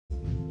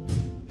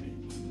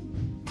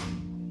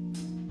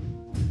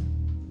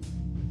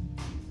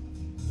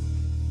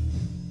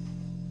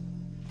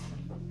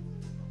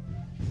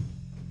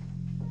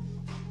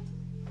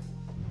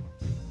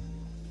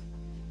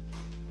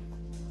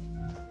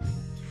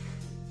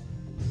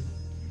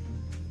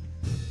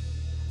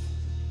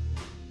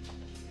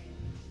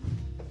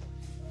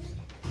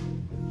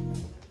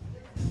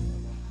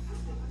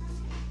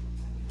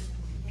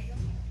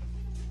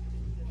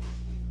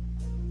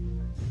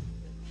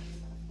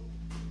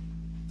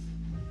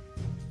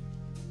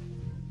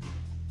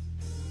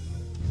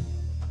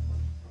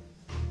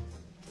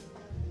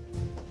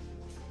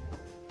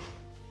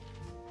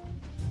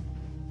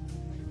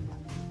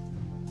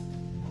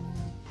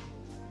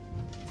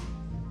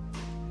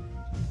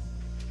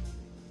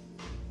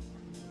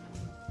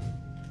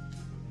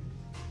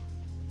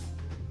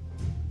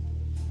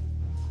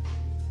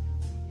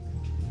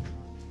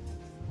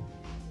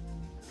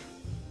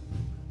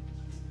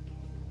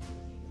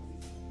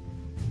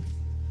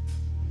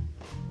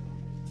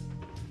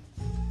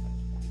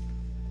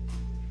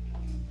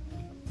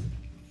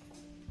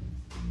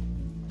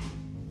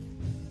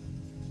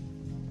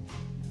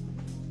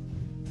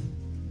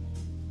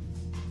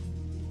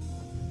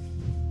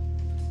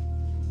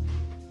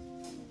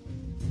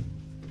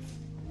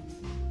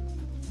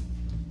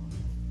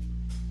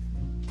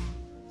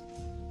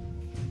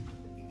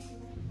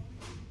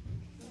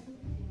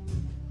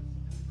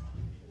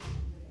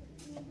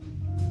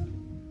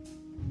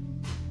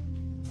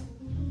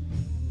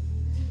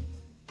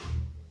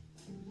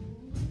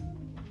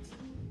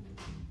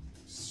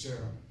Cheryl.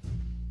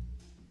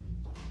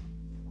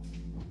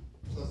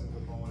 Pleasant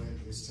good morning.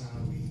 This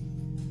time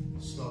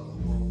we start the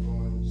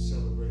homegoing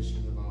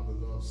celebration of our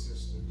beloved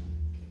sister.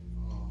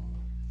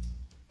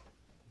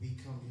 We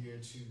come here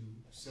to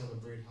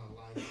celebrate her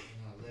life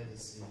and her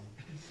legacy.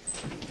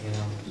 And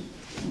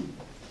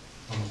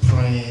I'm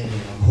praying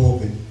and I'm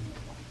hoping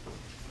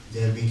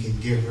that we can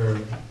give her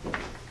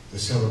the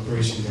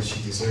celebration that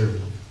she deserves.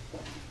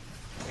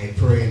 I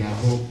pray and I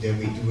hope that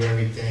we do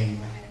everything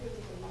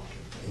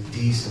in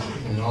decent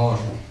and in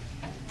order.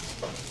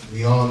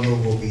 We all know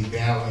we'll be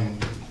battling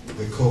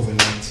with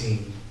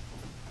COVID-19.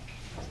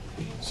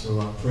 So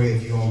I pray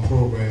if you're on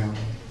program,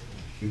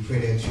 we pray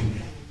that you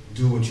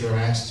do what you're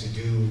asked to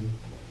do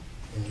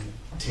and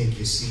take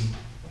your seat.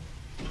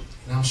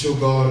 And I'm sure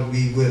God will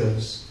be with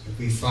us if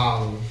we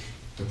follow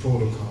the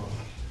protocol.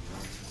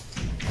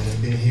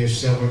 I've been here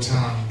several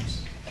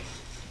times,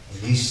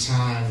 and each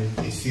time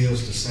it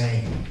feels the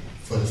same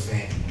for the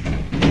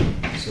family.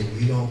 So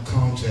we don't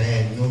come to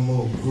add no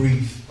more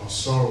grief or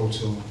sorrow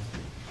to them,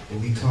 but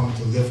we come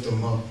to lift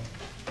them up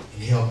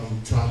and help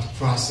them try to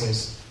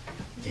process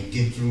and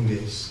get through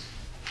this.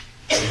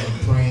 And I'm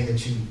praying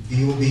that you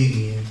be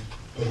obedient,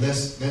 but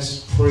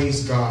let's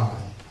praise God,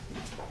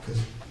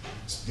 because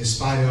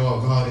despite it all,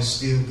 God is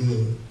still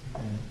good.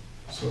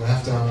 So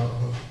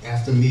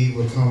after me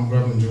will come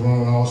Reverend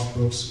Jerome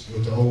Osbrooks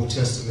with the Old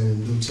Testament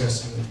and New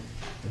Testament,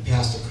 and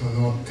Pastor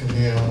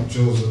Cornell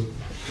Joseph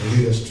will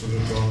lead us to the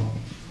throne.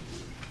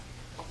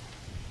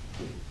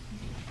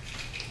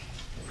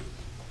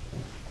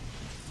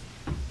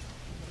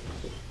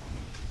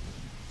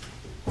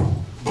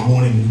 Good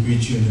morning. We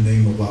greet you in the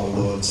name of our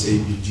Lord and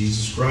Savior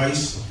Jesus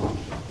Christ.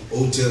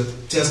 Old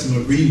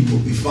Testament reading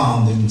will be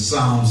found in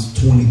Psalms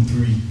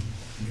 23.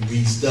 It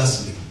reads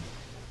thusly: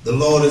 The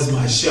Lord is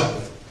my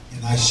shepherd,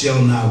 and I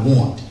shall not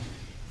want.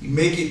 He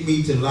maketh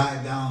me to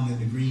lie down in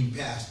the green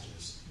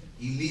pastures.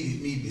 He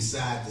leadeth me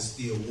beside the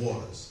still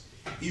waters.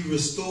 He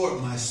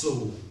restored my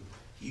soul.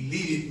 He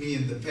leadeth me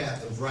in the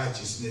path of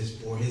righteousness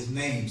for his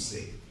name's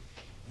sake.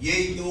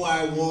 Yea, though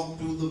I walk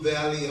through the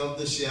valley of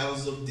the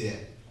shadows of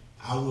death,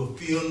 I will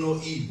fear no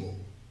evil,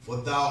 for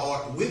thou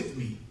art with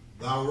me.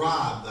 Thy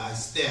rod, thy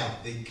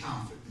staff, they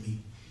comfort me.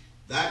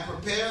 Thou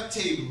prepare a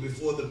table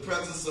before the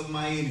presence of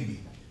my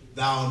enemy.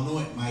 Thou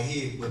anoint my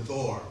head with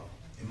oil,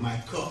 and my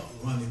cup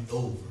runneth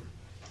over.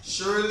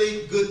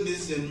 Surely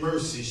goodness and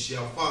mercy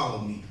shall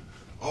follow me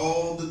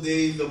all the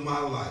days of my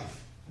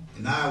life,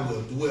 and I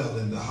will dwell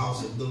in the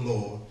house of the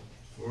Lord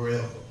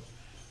forever.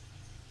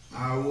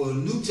 Our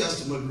New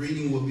Testament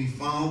reading will be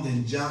found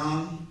in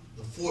John,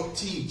 the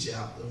 14th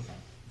chapter,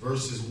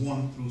 verses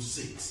 1 through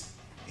 6.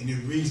 And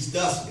it reads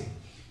thusly: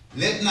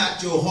 Let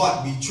not your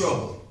heart be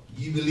troubled.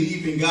 You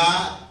believe in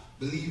God,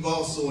 believe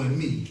also in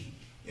me.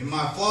 In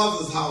my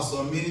Father's house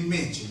are many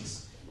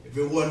mansions. If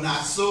it were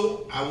not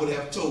so, I would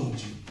have told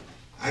you.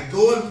 I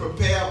go and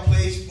prepare a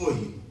place for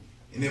you.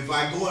 And if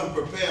I go and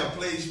prepare a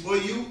place for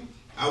you,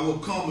 I will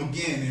come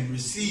again and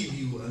receive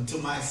you unto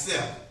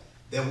myself,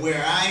 that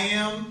where I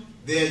am,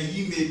 there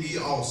ye may be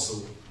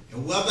also.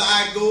 And whether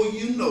I go,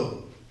 you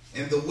know,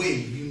 and the way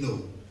you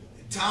know.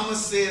 And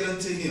Thomas said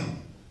unto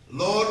him,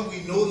 Lord,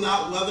 we know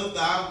not whither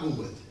thou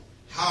goest.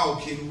 How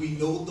can we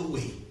know the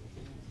way?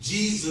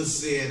 Jesus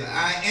said,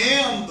 I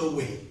am the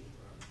way,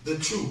 the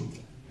truth,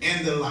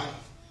 and the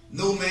life.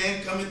 No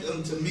man cometh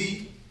unto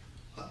me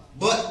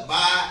but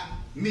by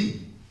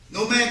me.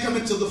 No man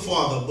cometh to the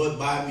Father but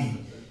by me.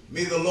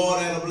 May the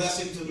Lord add a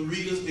blessing to the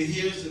readers, the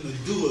hearers, and the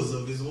doers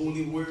of his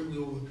holy word. We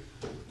will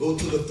go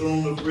to the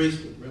throne of grace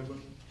with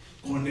Reverend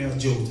Cornell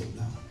Joseph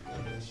now.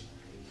 God bless you.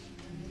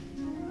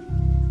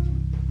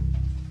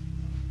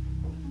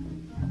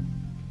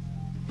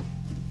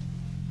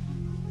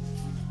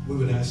 We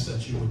would ask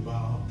that you would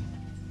bow.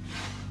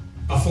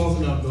 Our Father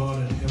and our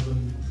God in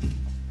heaven,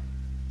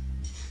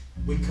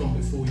 we come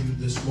before you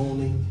this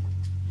morning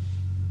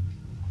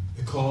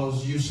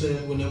because you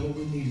said whenever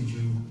we needed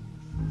you,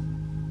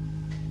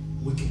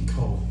 we can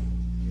call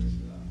you.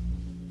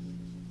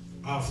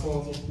 Our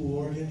Father who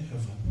art in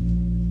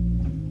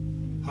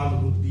heaven,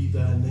 hallowed be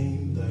thy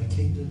name, thy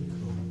kingdom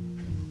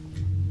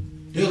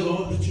come. Dear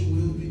Lord, let your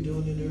will be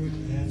done in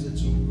earth as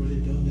it's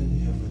already done in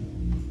heaven.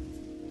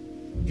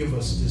 Give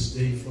us this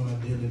day for our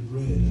daily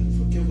bread, and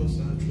forgive us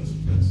our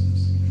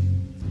trespasses,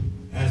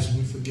 as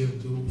we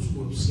forgive those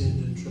who have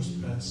sinned and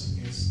trespassed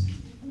against thee.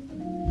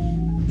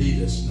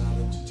 Lead us not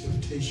into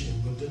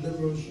temptation, but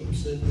deliver us from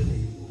sin and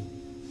evil.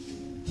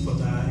 For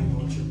thine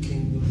art your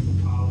kingdom,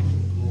 the power, and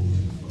the glory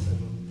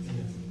forever and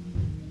ever.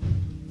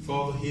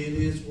 Father, here it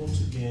is once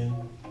again.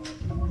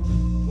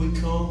 We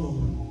come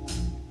on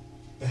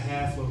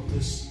behalf of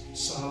this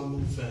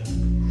Solomon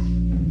family.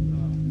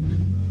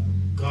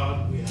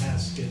 God, we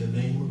ask in the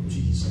name of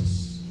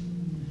Jesus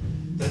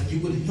that you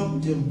would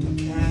help them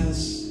to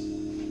cast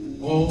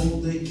all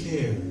their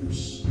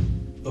cares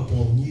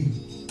upon you,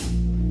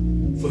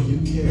 for you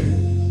care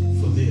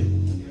for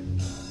them.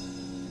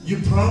 You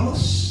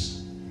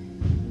promise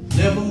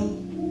never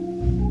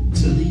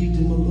to leave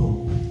them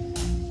alone.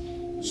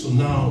 So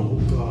now,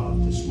 oh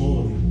God, this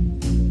morning,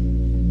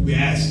 we We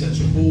ask that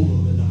you hold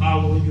them in the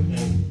hollow of your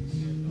hands.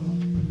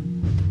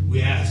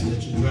 We ask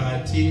that you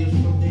dry tears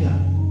from their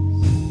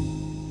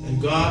eyes.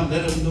 And God,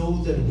 let them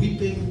know that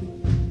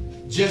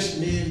weeping just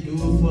may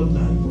endure for a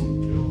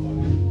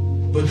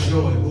night, but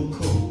joy will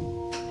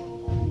come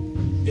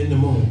in the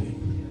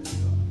morning.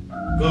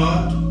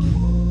 God,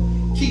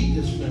 keep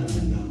this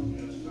family now.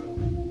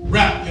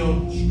 Wrap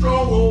your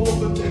strong arm of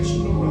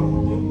protection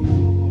around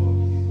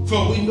them.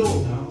 For we know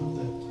now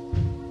that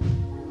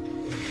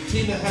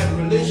Katina had a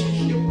relationship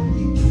with you.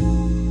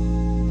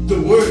 The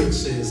word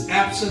says,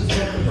 absent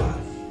from the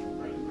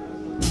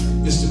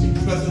body is to be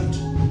present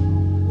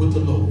with the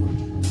Lord.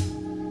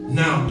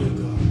 Now, dear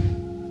God,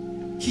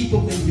 keep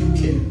them in your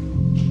care.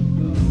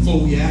 For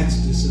we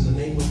ask this in the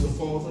name of the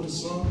Father, the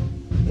Son,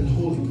 and the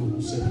Holy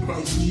Ghost. In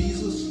Christ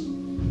Jesus,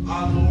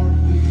 our Lord,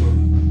 we pray.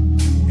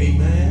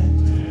 Amen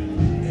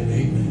and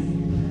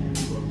amen.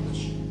 God bless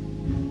you.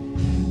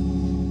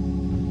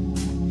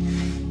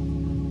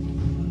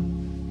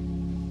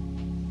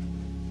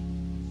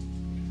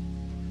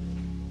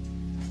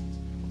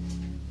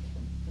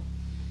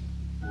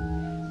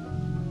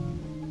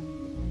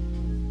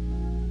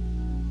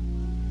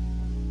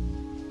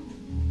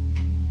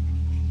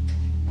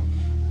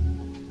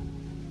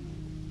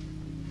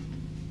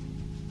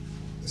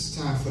 It's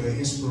time for the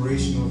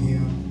inspirational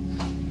hymn.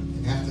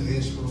 And after the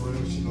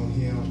inspirational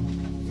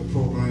hymn, the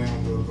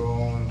program will go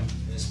on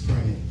as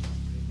printed.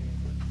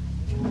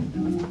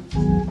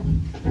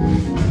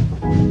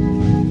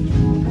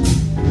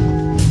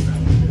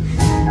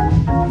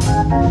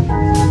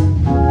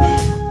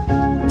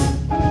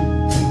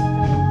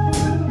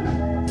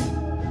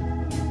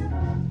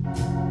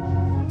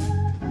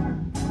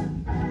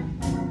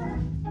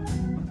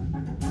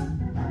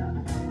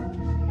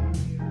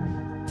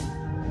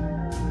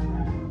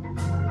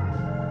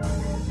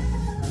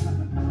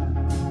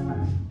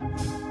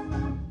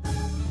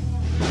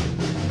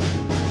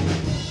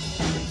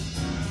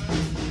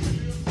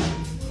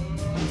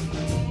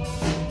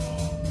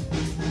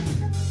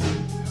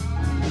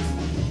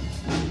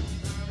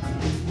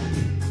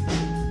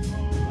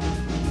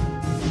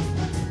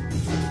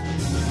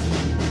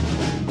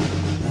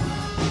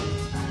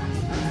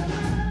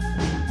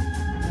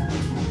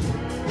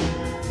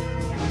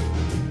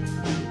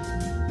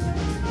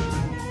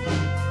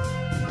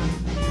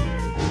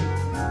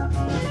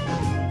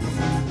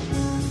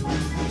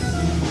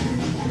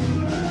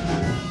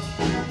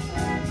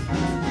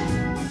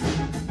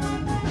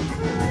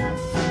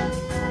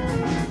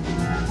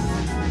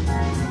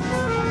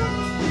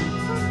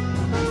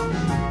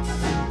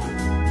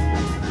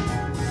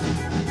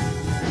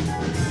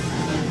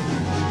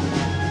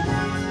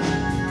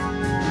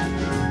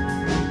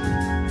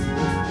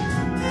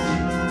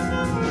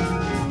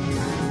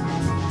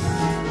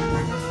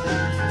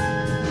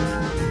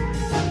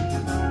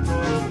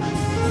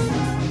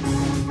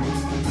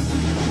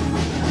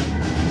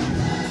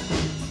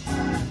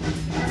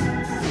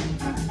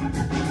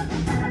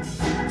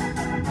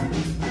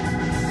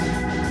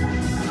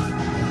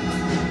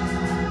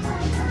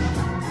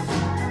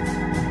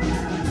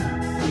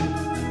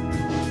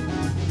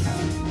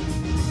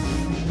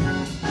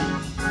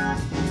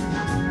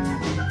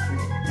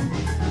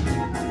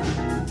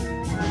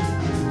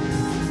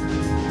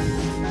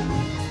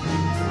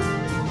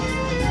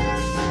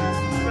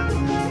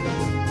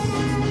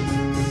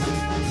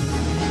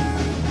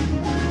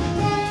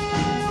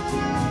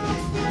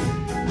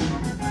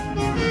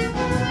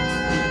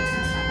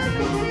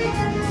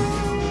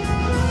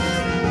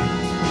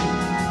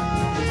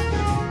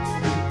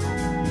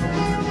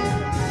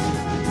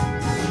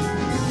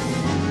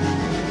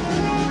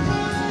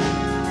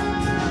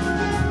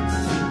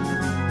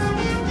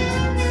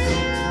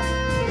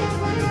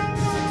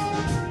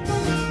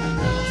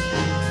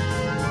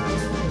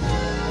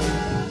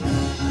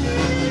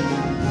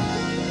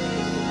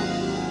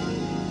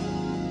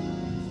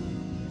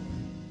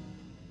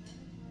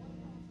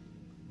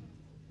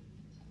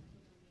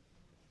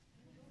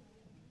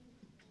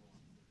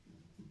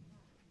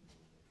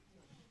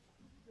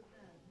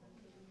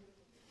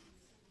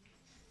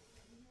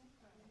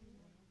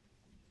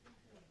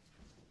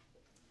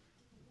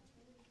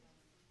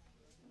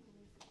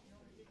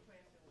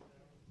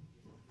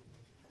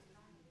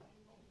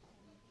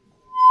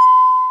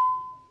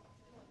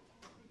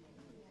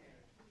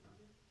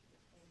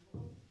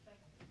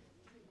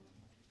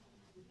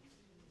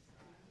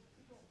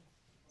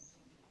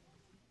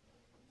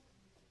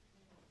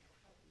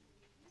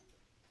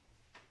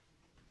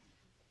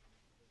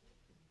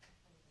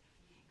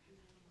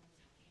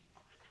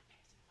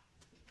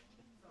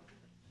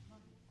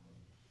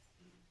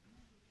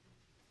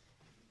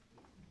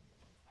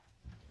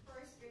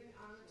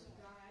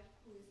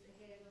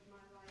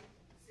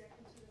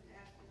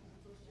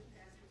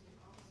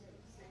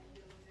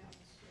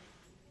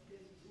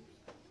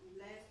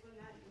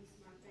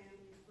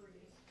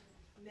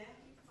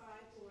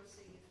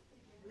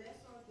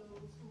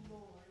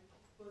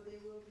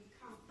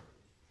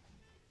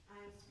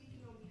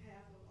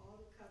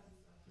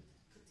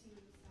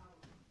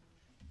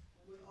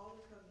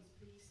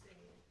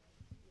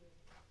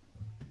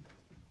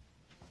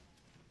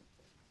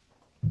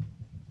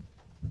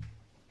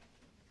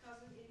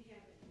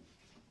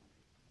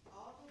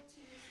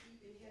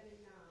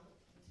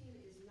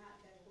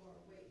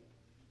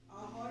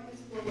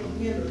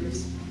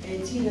 memories,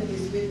 and Tina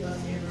is with us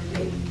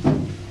every day.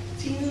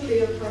 Tina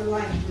lived her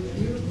life with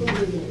beautiful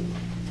living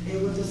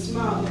and with a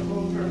smile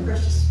upon her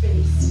precious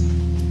face.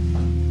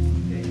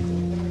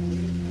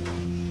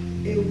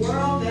 A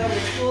world that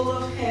was full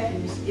of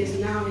happiness is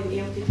now an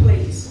empty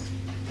place.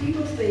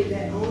 People say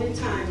that only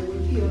time will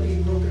heal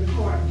a broken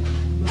heart,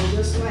 but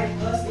just like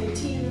us and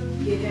Tina,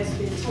 it has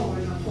been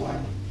torn apart.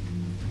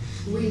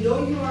 We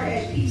know you are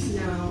at peace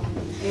now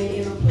and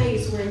in a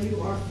place where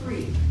you are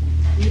free.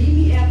 Meet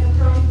me at the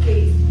pearly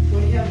gate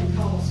when heaven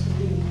calls for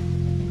me.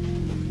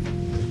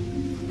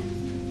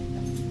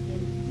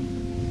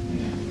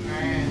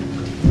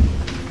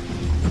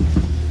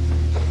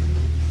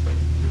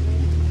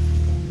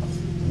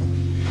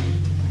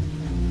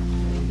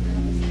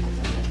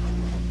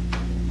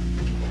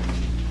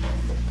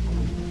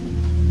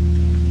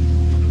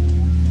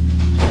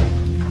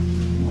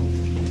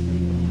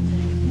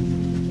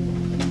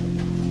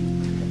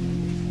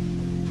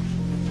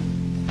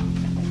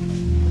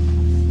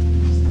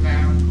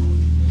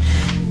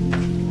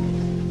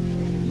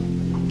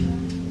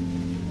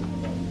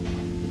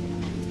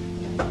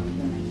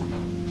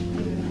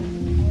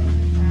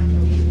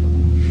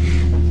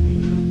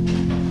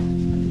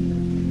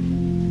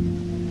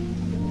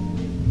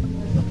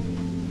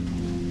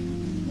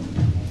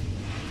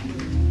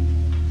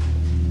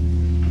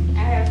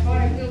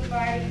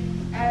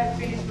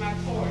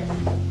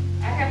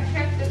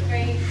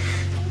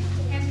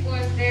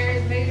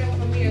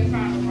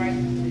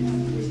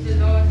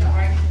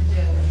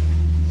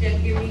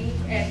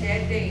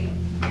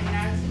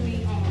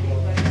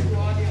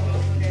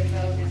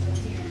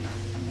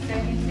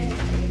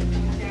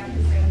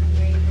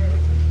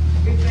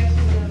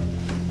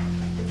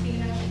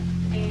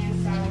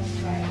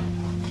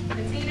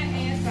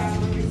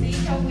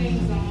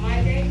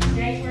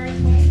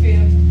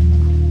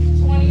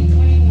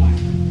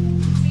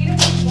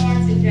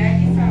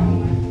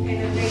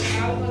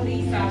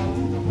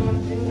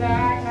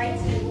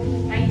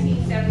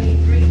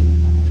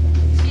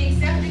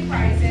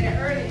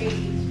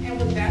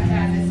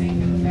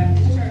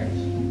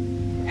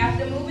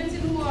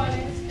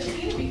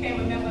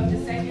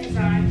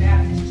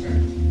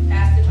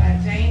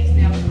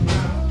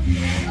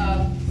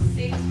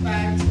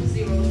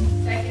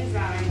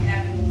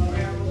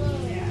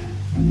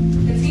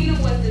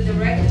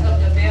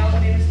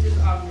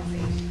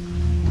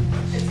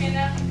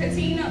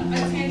 Katina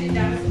attended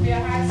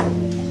Donaldsonville High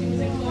School. She was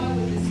employed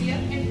with the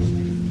CF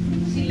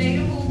Industries. She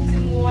later moved to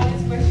New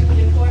Orleans, where she was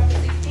employed for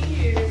 16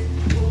 years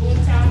with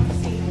Boomtown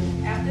Casino.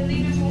 After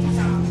leaving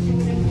Boomtown, she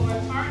was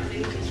employed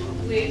currently with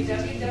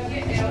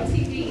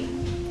WWL-TV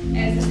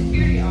as a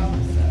security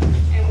officer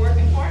and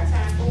working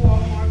part-time for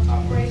Walmart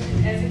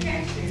Corporation as a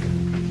cashier.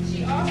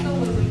 She also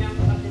was a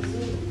member of the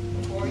Zoo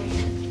for 4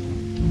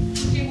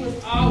 years. She was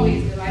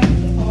always the life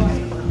of the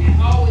party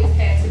and always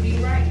had to be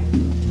right.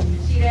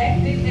 She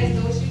acted as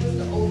though she was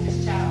the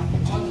oldest child,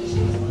 although she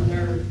was the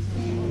third.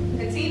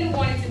 Katina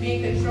wanted to be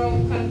in control.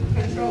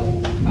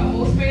 Her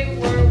most favorite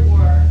words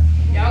were,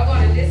 y'all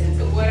gonna listen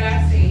to what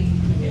I say.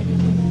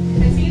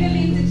 Katina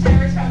leaves to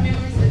cherish her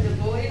memories of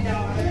devoted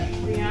daughter,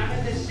 Brianna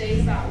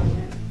Lachey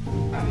Solomon,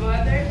 her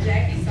mother,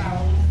 Jackie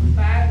Solomon,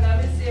 5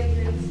 loving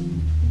siblings,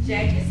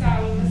 Jackie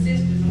Solomon,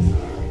 sisters,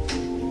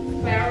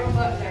 Clara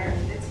Butler,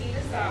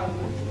 Latina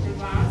Solomon,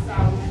 Javon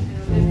Solomon, and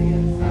Olivia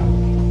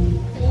Solomon.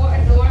 4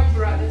 adoring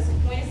brothers,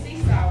 Quincy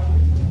Solomon,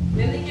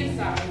 Lillian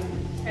Solomon,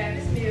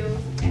 Travis Mills,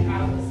 and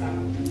Oliver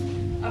Solomon.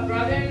 A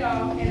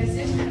brother-in-law and a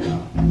sister-in-law,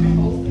 a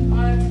host of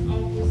aunts,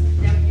 uncles,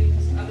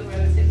 nephews, other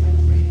relatives, and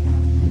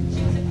friends.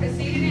 She was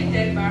preceded in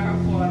death by her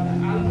father,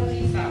 Oliver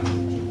Lee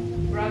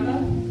Solomon, brother,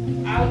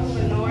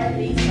 Oliver Bernard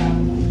Lee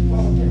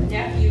Solomon,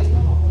 nephew,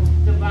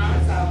 Devon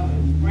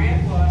Solomon,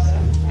 grandfather,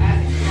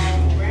 Isaac Small,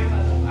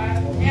 grandmother,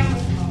 Emma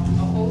Small,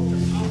 a host of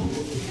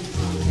uncles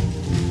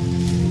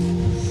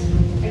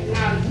and aunts.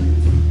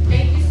 Acknowledgements.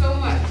 Thank you so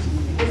much.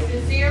 With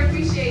sincere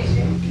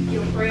appreciation,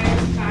 your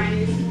prayers,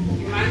 kindness,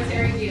 your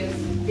monetary gifts,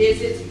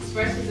 visits,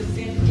 expressions of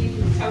sympathy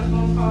through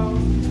telephone calls,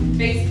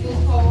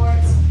 Facebook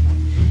cards,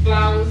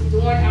 flowers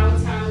during our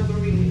time of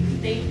bereavement. We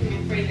thank you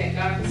and pray that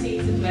God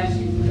continues to bless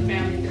you with the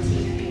family of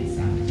Katina and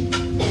Simon.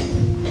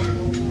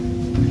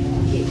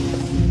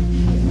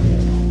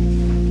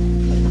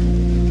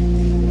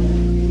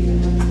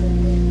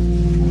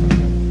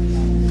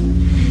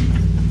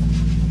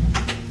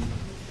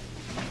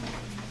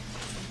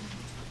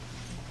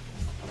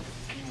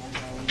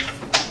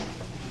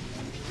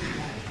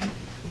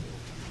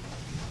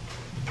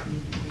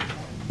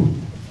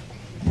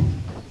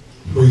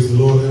 Praise the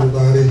Lord,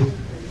 everybody.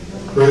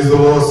 Praise the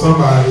Lord,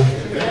 somebody.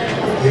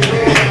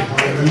 Amen.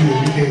 Hallelujah.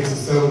 We came to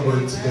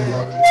celebrate today.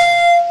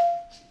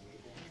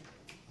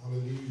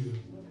 Hallelujah.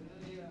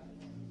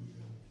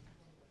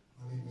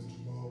 My name is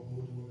Jamal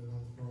Baldwin, and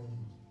I'm from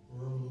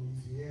rural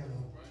Louisiana.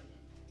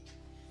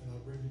 And I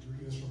bring you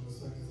greetings from the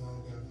Second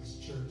Zion Baptist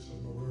Church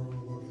of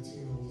Marrero, where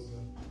Katina was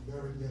a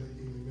very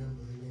dedicated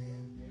member.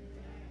 Amen.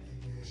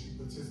 Amen. She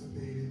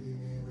participated.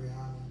 Amen.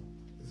 Rihanna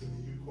is in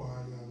the youth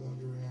choir. I love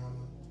you,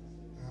 Rihanna.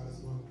 God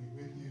is going to be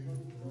with you. And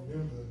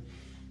remember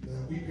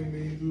that weeping may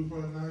for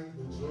a night,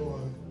 but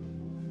joy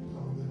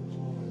coming in the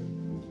morning.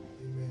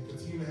 Amen.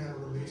 Katina had a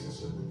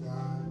relationship with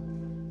God.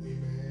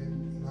 Amen.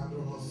 And I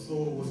know her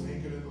soul was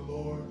anchored in the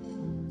Lord.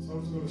 So I'm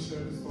just going to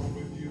share this song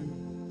with you.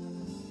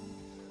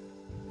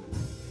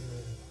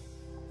 Amen.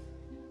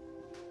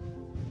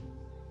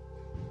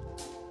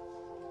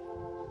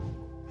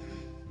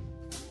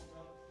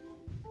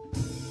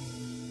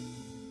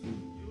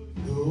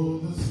 Though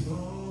the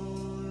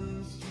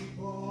storms keep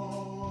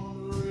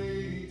on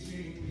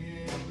raging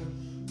in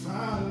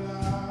my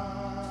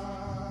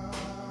life,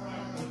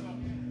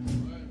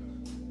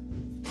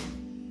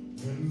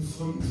 and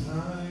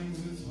sometimes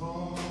it's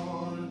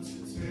hard to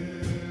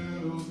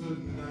tell the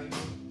night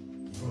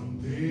from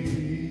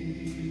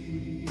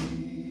day,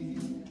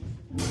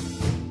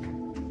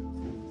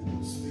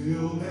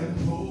 still that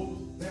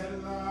hope that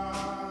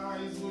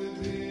lies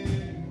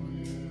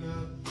within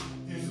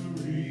is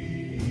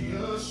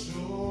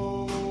reassured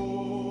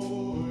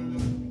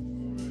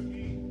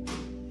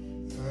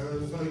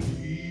as I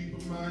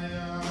keep my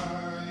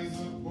eyes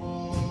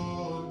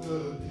upon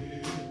the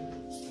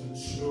distant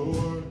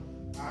shore.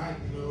 I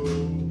know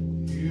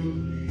He'll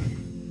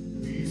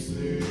lead me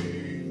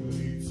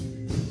safely to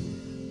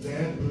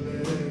that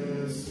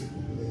blessed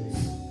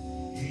place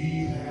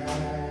He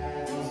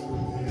has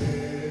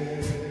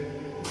prepared.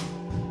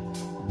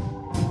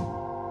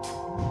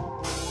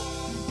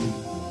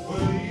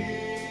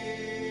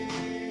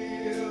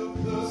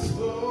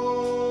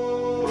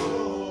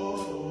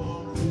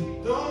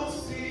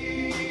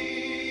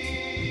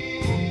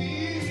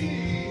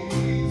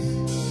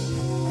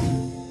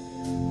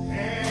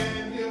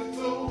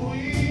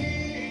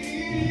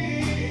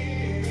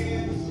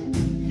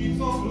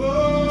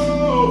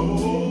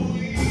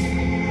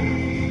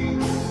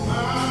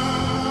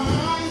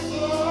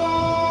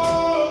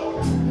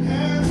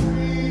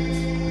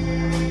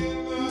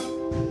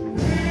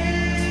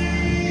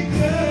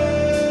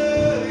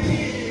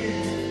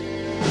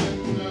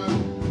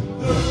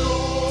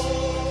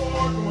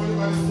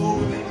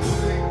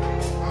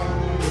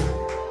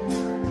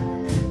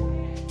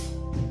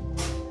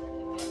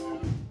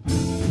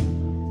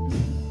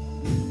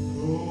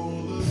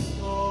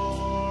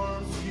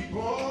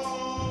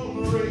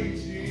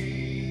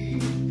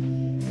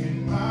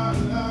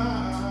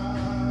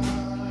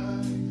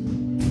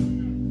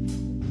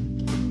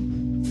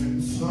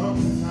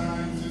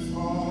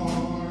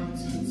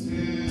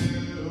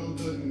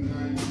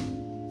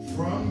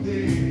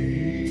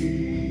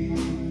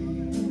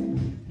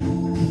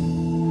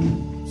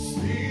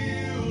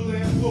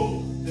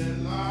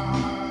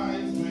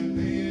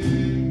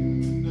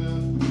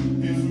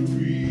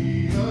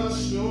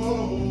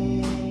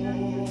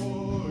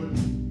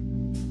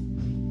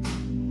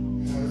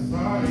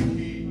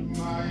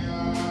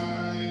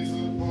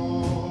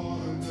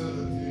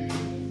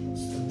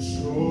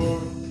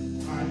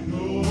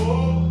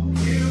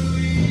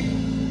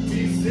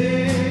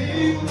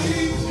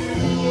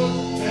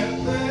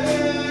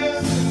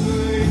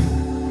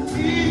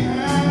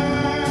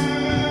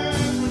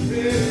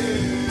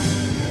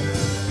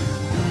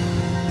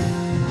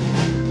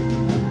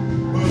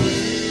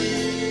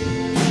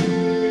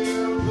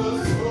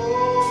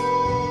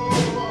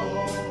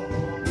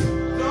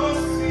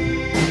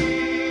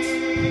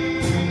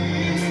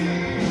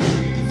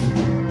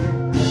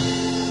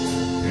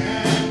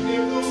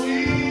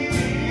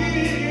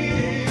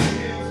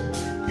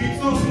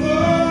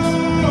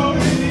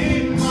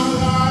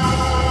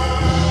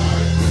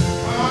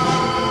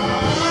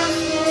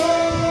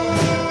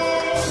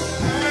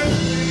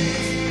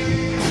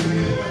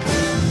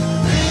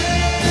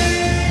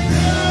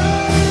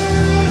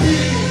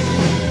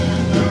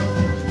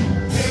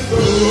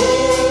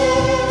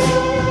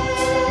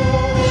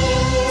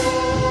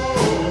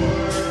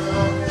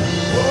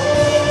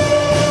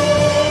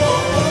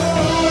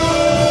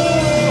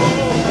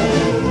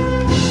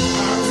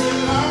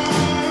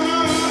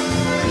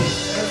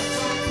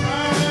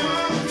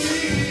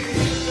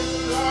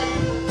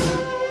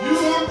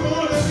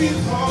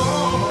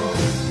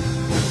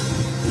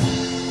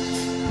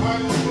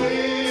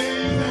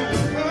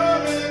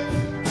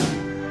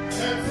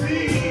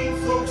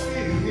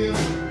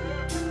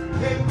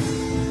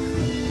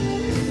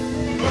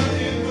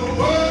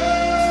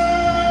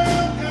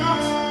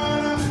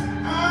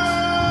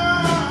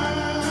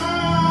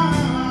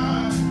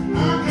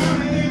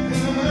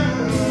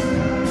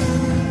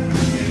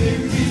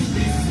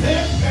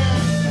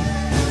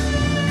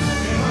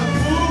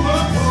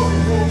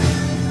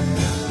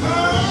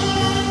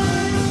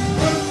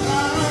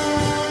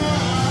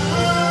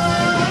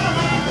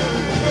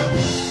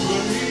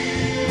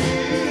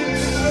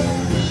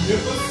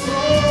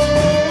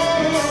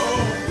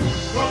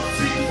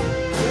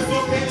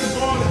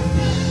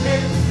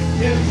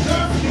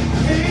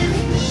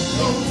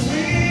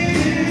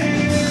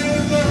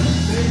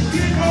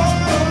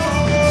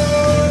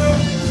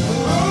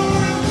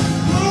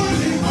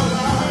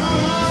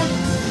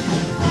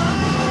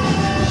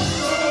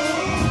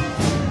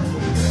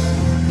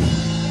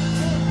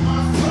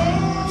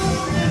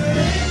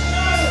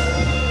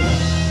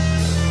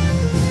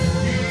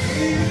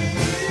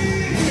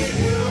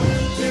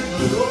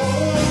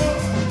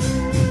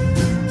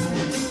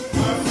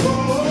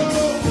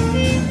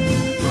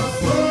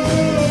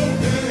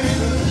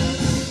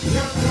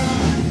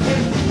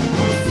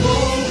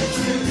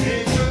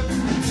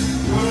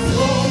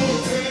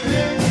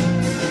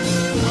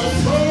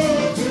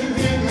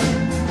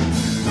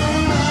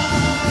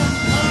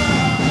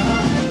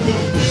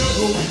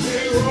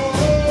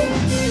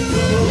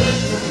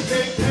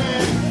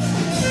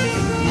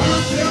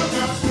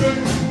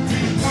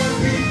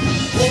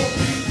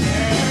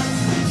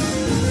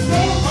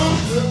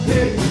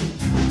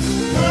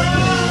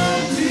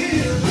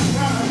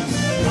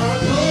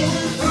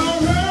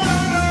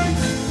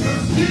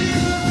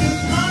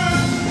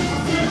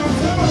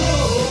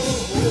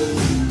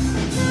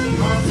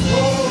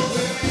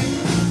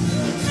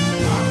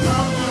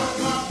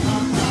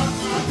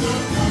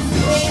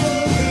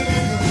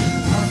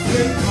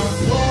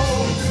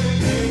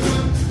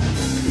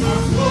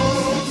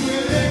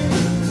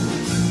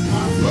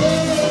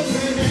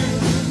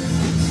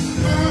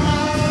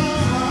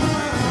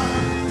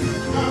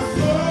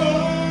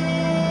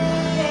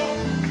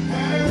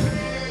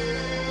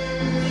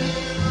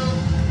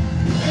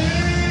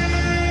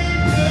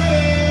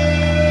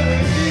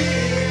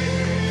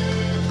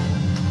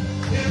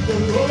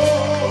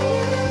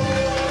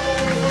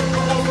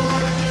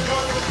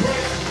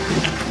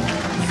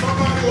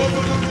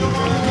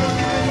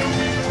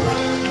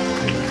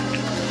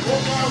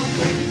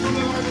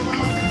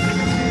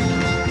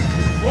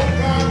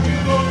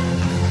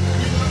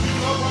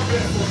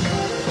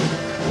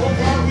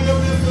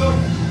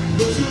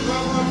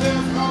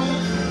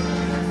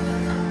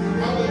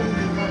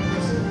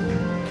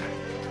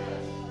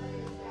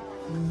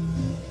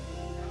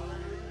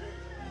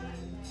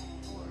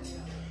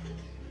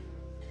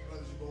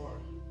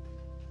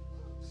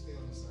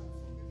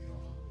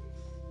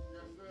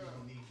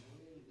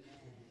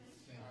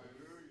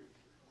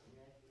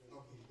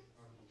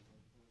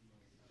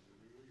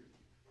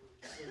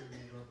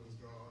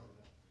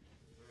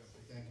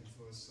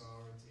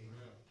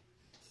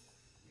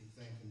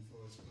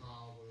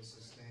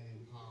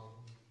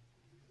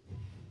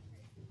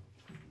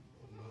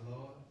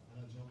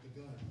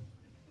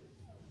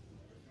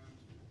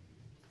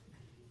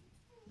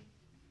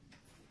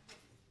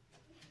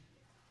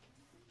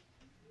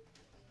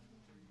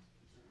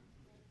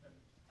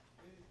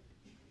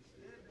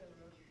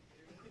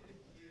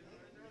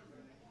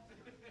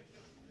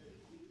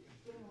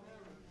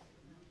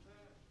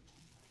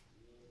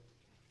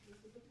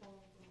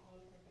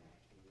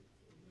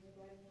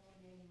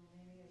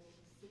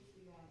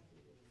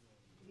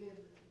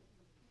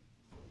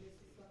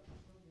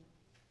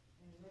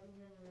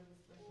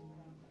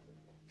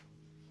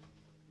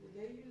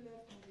 day you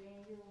left me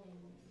there in your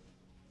wings,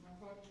 my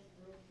heart was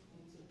broken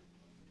into.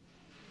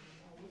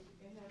 I wish you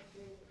could have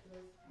stayed with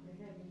us and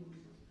having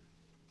you.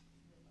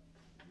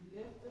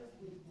 You left us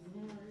with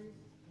memories,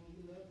 and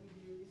we love you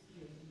dearly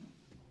still.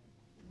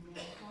 No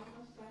matter how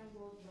much time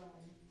goes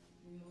by,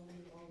 you know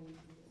we will always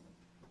be there.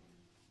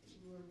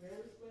 You were a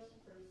very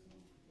special person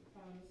with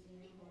kindness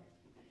in your heart,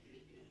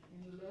 and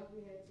the love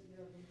we had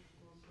together was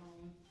strong how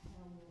we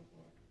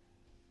apart.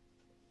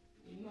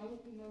 You know,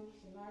 should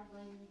not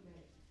bring you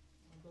back,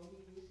 although we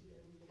wish it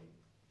every day.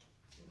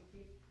 For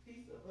the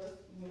peace of us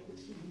and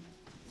with you,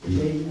 the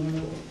day you went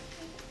away.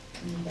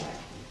 You die.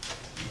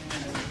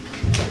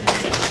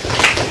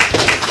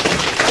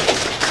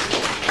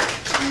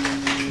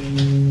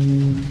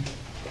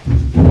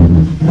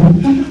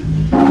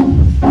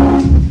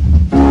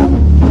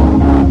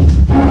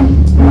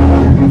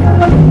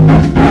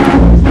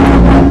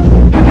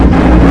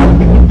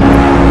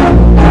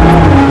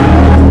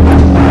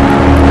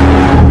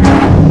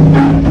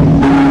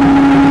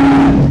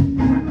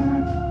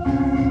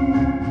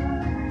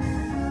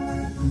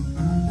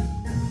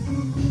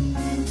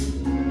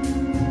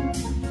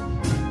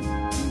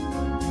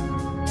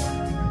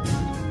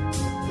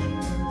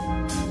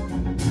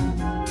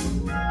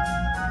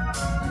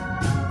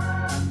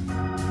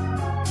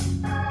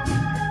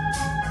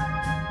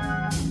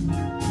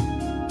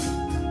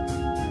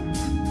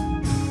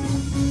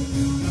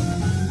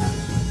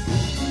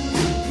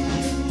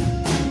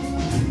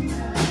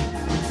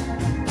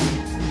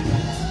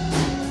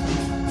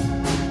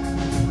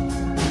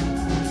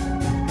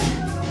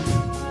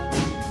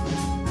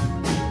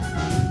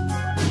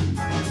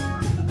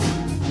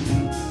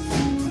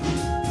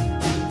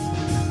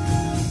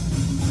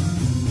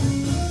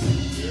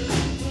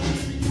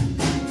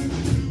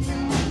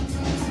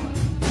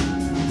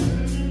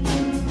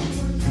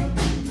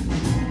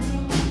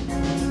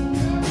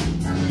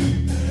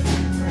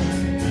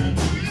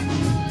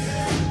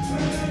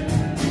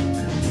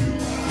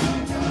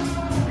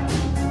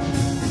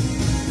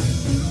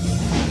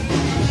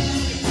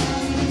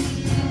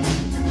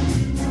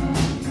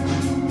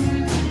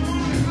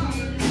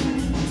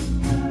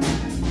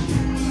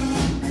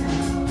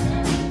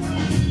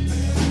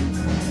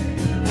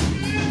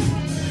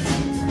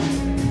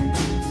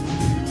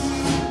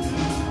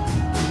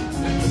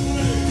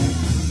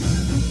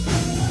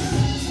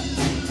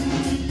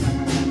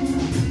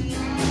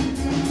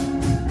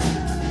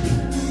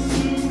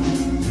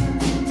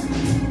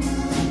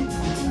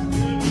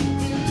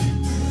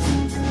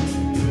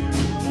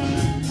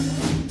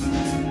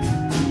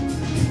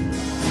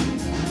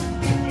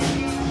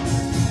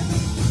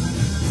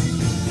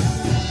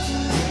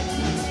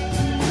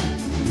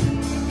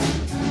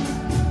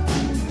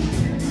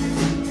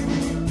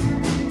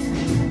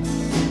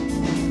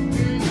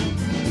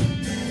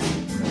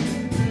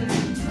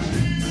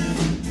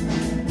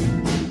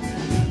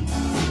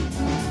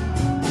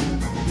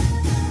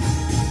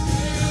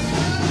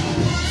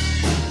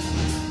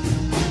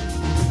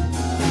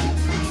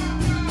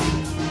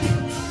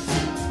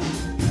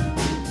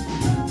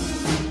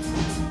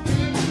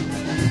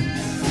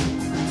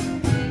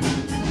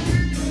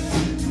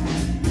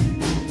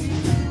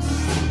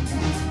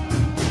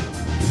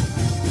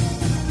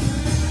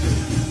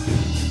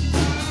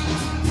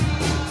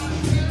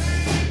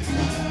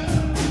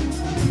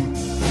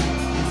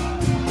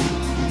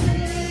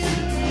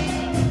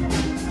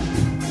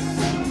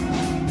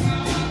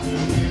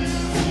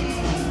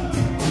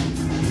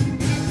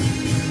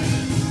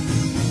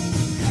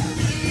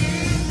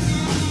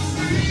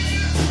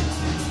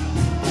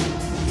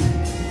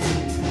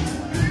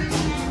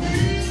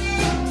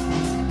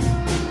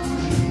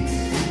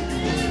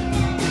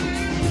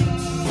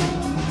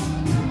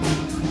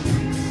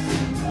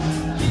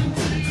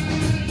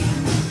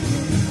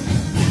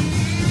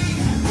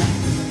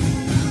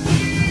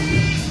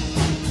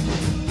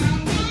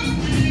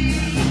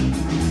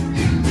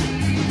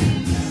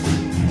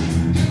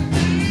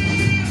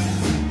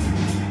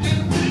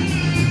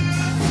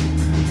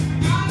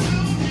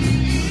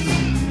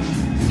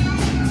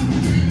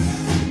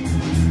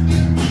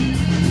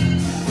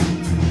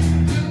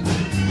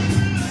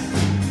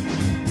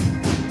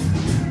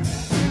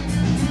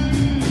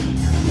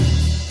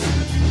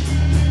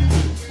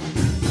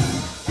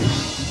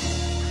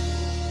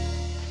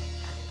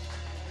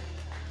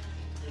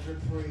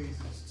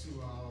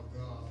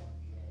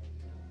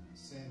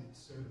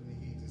 Certainly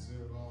he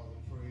deserved all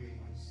the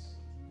praise,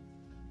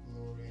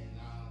 glory, and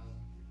honor.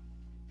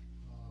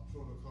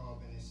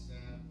 Protocol been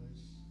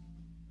established.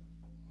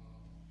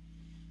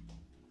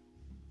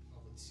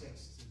 Our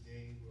text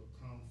today will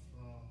come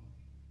from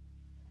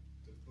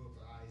the book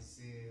of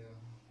Isaiah,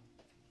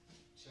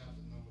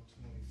 chapter number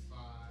 25,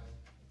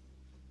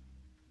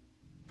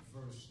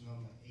 verse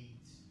number 8.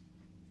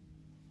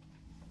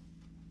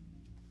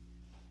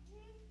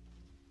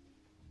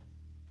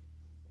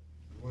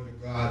 The word of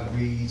God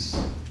reads,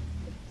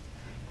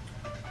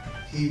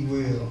 He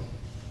will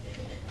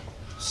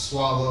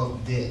swallow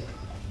up death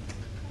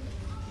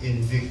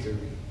in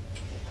victory,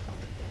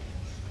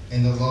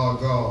 and the Lord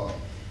God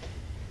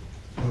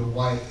will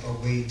wipe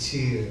away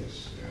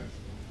tears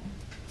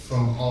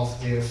from off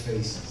their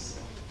faces,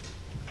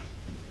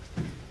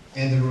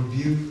 and the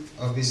rebuke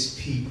of his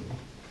people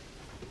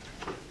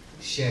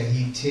shall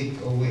he take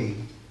away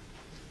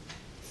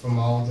from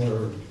all the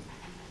earth.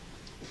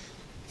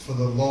 For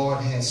the Lord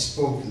has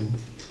spoken,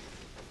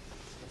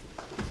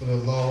 for the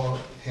Lord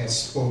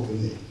has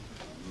spoken it.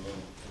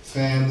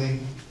 Family,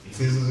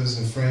 visitors,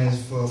 and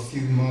friends, for a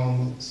few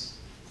moments,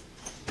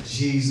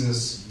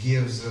 Jesus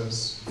gives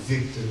us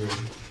victory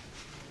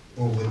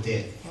over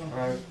death. All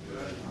right.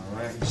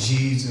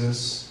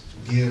 Jesus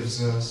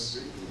gives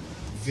us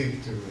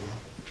victory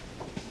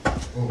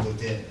over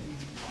death.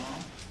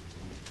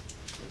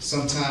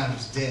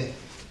 Sometimes death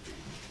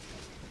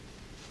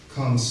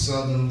comes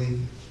suddenly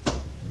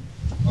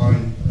or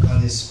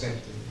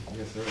unexpectedly.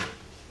 Yes, sir.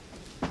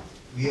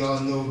 We all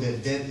know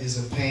that death is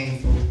a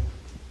painful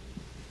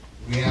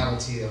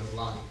reality of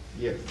life.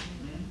 Yes.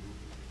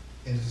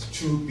 And if the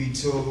truth be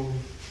told,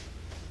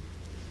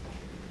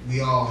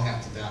 we all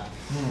have to die.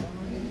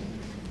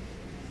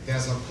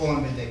 There's an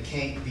appointment that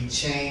can't be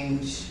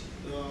changed,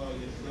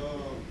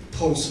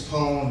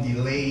 postponed,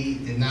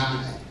 delayed,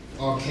 denied,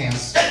 or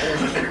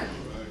canceled.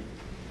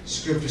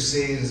 Scripture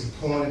says it's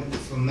appointed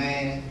for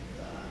man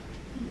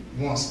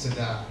wants to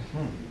die.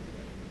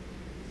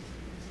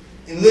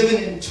 And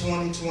living in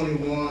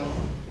 2021,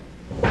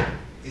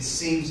 it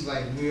seems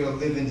like we are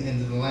living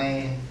in the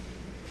land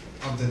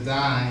of the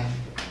dying,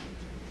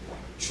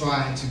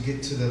 trying to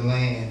get to the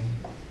land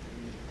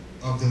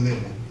of the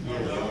living.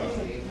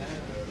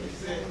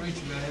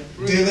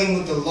 Dealing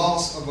with the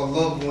loss of a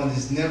loved one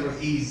is never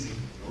easy.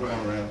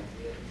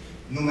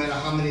 No matter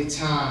how many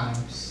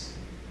times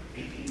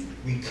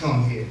we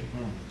come here.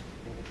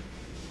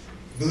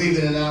 Believe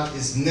it or not,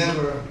 it's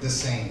never the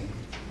same.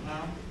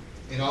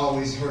 It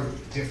always hurts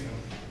differently.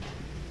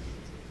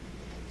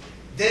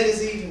 That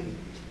is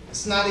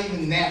it's not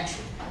even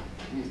natural.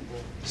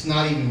 It's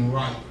not even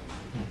right.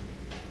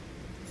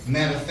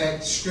 Matter of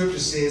fact, Scripture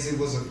says it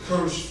was a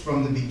curse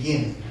from the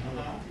beginning.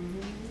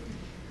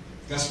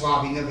 That's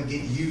why we never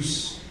get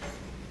used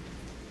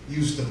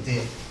to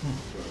death.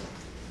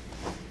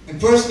 And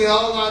personally,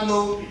 all I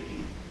know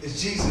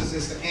is Jesus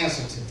is the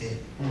answer to death.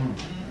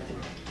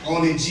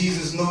 Only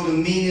Jesus knows the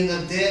meaning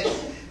of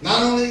death.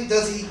 Not only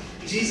does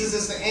Jesus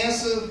is the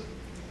answer,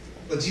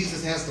 but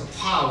Jesus has the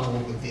power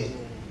over death.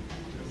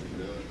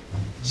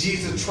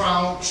 Jesus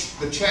triumphed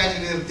the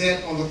tragedy of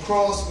death on the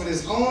cross with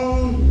his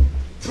own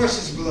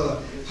precious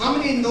blood. How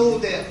many know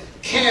that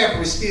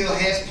Calvary still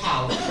has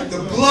power? The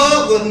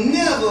blood will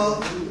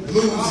never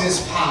lose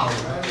its power.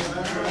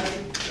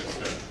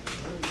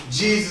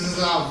 Jesus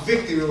is our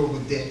victory over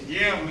death.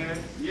 Yeah, man.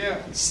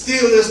 Yeah.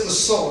 Still is the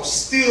source.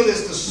 Still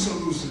is the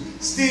solution.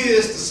 Still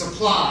is the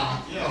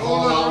supply of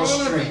all our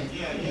strength.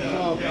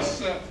 Yes,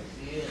 sir.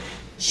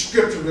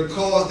 Scripture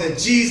records that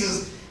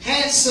Jesus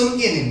had some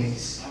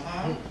enemies.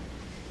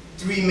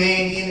 Three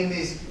main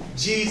enemies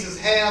Jesus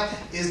has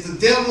is the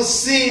devil's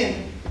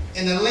sin,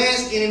 and the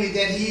last enemy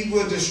that he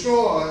will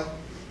destroy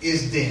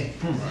is death.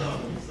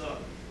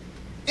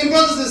 And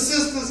brothers and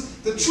sisters,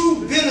 the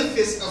true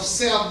benefits of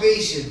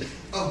salvation,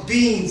 of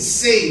being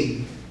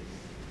saved,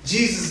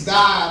 Jesus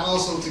died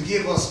also to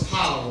give us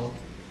power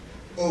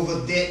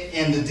over death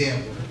and the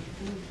devil.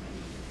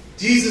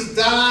 Jesus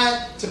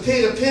died to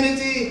pay the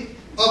penalty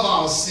of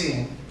our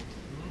sin,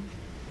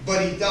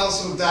 but he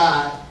also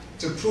died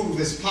to prove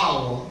his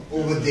power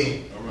over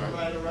death.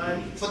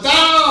 For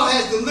thou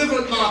hast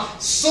delivered my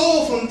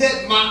soul from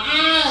death,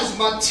 my eyes,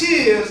 my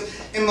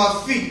tears, and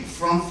my feet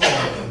from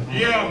falling.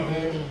 Yeah,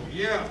 man.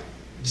 Yeah.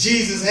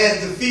 Jesus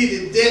has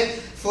defeated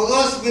death for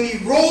us when he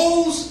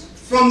rose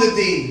from the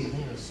dead.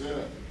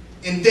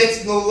 And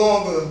death no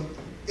longer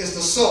is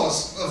the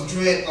source of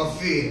dread or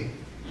fear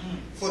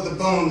for the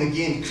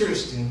born-again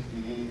Christian.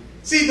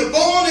 See, the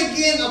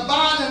born-again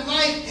abiding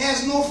life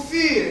has no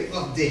fear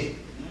of death.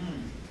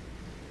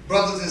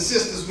 Brothers and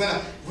sisters, when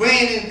I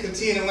ran in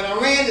Katina, when I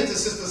ran into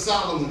Sister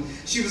Solomon,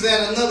 she was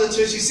at another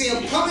church. She said,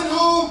 I'm coming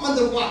home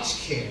under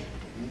watch care.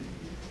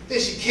 Then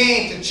she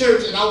came to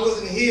church and I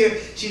wasn't here.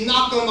 She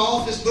knocked on my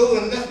office door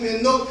and left me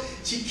a note.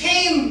 She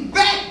came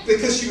back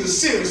because she was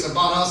serious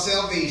about her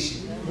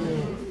salvation.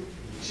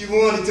 She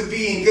wanted to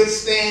be in good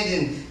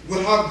standing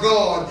with her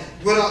God,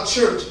 with our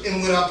church,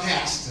 and with our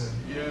pastor.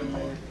 Yeah,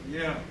 man.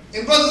 Yeah.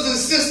 And brothers and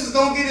sisters,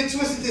 don't get it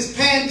twisted. This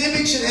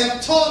pandemic should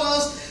have taught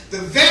us the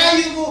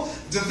value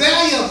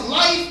of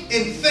life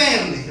and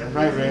family.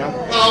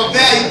 How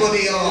valuable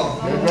they are.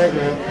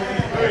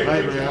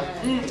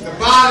 The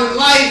body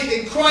life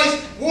in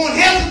Christ won't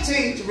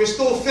hesitate to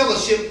restore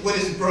fellowship with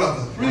his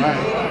brother.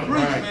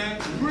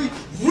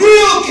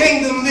 Real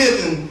kingdom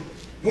living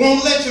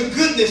won't let your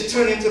goodness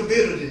turn into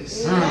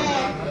bitterness.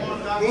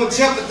 Won't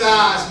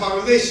jeopardize my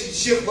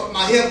relationship with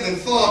my Heavenly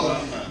Father.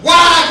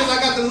 Why? Because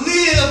I got to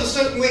live a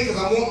certain way because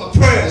I want my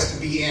prayers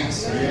to be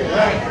answered.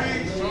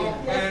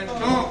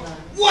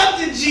 What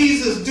did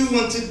Jesus do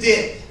unto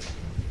death?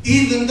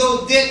 Even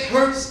though death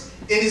hurts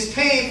and is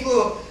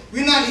painful,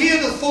 we're not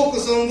here to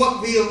focus on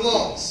what we have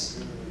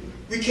lost.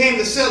 We came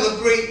to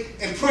celebrate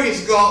and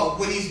praise God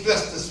what he's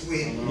blessed us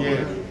with.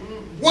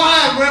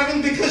 Why,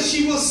 Reverend? Because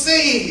she was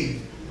saved.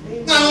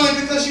 Not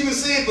only because she was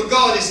saved, but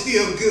God is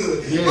still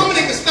good. How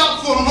many can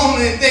stop for a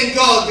moment and thank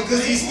God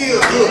because He's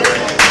still good?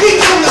 We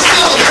come to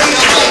celebrate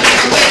our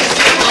life and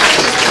legacy of our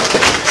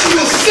sister. She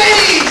was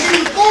saved. She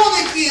was born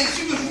again.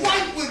 She was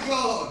right with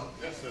God.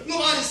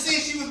 Nobody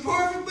says she was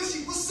perfect, but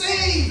she was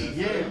saved.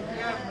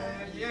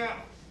 Yeah.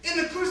 And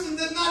the Christian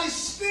does not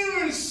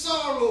experience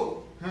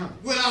sorrow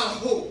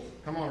without hope.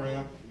 Come on,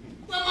 Ram.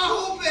 Where my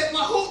hope at?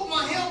 My hope,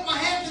 my help, my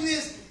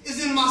happiness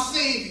is in my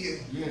Savior.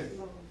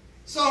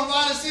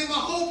 Songwriter said, my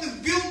hope is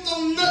built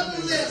on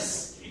nothing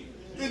less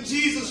than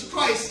Jesus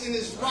Christ and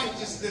His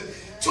righteousness.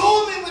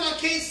 Told me when I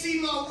can't see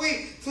my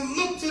way to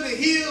look to the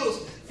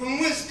hills from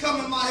whence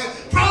cometh my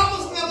help.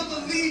 Promise never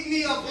to leave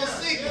me or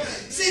forsake me.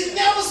 See,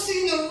 never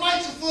seen the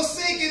righteous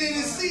forsaken and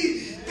His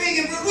seed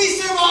begging. But we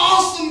serve an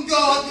awesome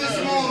God this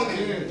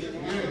morning.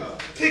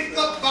 Pick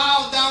up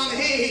bowed down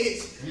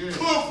heads,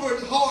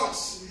 comfort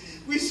hearts.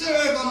 We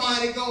serve a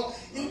mighty God.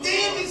 And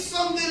David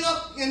summed it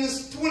up in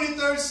this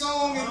 23rd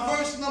song in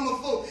verse number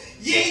 4.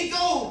 Yea,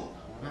 though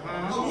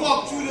I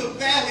walk through the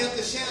valley of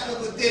the shadow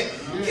of death.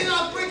 Can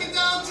I break it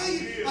down to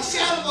you? A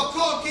shadow of a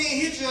car can't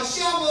hit you. A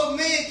shadow of a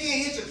man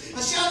can't hit you.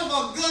 A shadow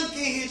of a gun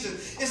can't hit you.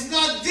 It's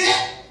not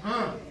death.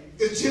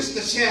 It's just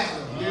a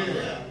shadow.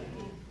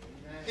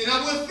 And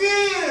I will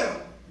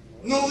fear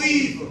no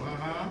evil.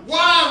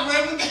 Why,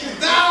 Reverend? Because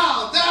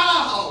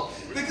thou,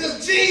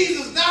 because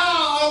Jesus,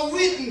 thou art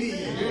with me.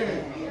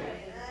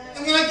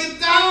 And when I get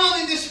down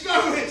and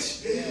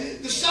discouraged,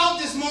 the shout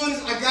this morning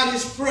is, I got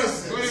His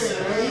presence.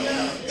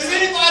 Has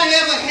anybody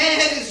ever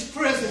had His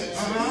presence?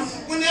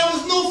 When there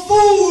was no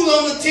food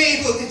on the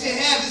table, did you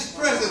have His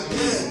presence?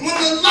 When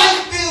the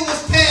light bill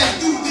was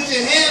passed due, did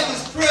you have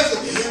His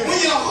presence? When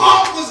your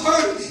heart was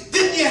hurt,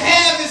 didn't you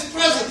have His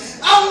presence?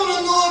 I want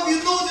to know if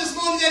you know this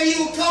morning that He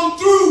will come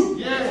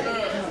through.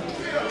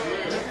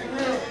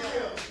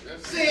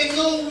 Saying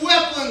no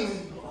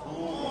weapon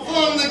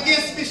formed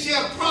against me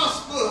shall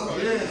prosper.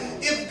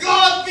 If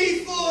God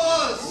be for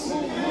us, who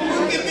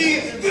can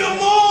be? We're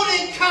more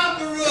than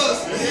conquerors.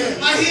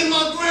 I hear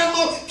my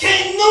grandma,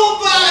 can't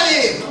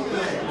nobody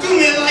do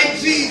me like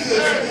Jesus.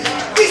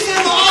 We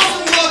serve an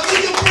awesome God. We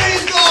can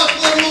praise God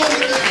for a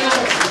moment this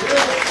morning.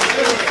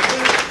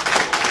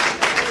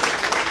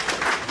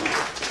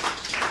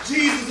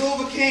 Jesus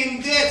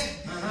overcame death.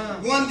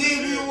 One day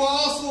we will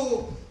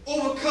also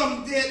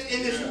overcome death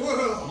in this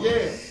world.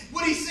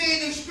 What He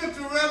said in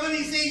Scripture,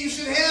 Reverend, He said you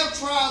should have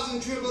trials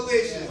and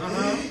tribulations.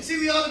 See,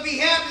 we ought to be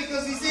happy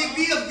because He said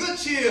be of good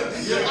cheer.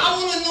 I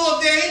want to know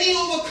if there are any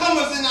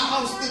overcomers in the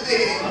house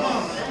today.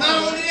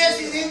 Not only that,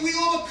 He said we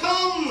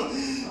overcome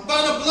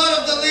by the blood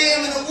of the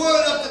Lamb and the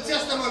word of the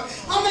testimony.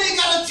 How many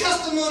got a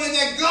testimony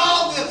that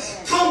God will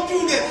come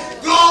through,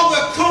 that God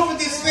will comfort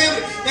this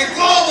family, that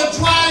God will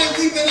dry their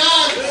weeping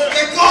eyes,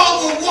 that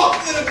God will walk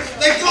with them,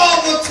 that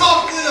God will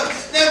talk with them,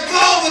 that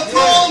God will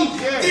call them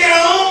their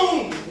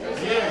own.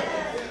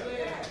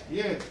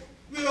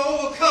 We're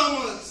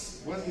overcomers.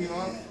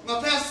 My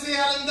pastor said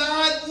I done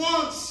died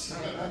once,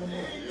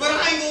 but I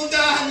ain't gonna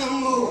die no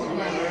more.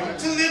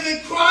 To live in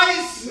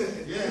Christ,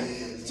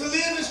 to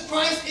live is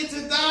Christ, and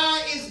to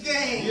die is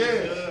gain.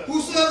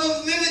 Whosoever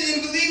liveth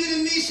and believeth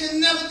in me shall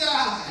never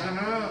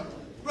die.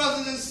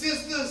 Brothers and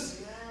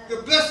sisters,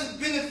 the blessed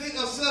benefit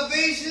of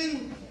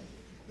salvation,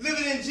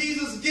 living in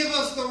Jesus, give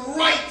us the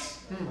right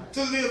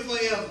to live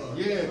forever.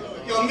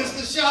 Y'all missed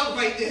the shout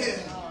right there.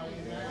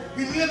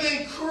 We live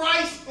in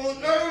Christ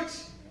on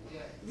earth.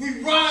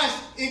 We rise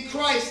in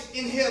Christ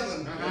in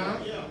heaven.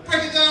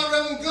 Break it down,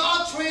 Reverend.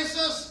 God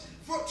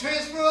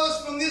transfer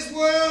us from this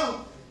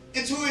world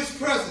into His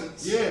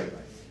presence.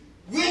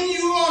 When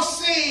you are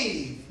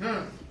saved,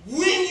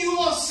 when you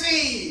are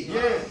saved,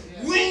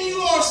 when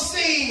you are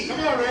saved,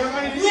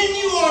 when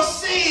you are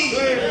saved,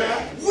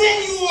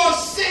 when you are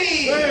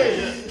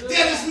saved,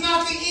 that is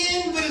not the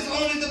end, but it's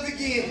only the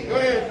beginning.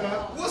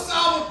 What's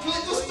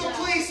the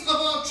place of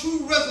our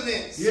true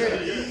residence?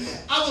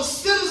 Our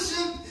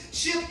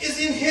citizenship is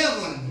in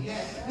heaven.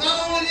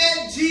 Not only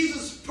that,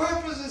 Jesus'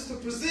 purpose is to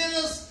present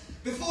us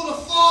before the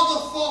Father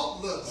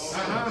faultless.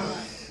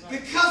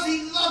 Because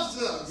He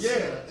loves us.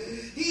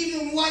 He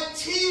even wiped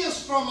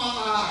tears from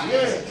our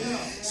eyes.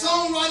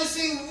 Songwriters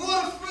say,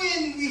 what a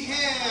friend we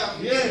have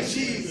in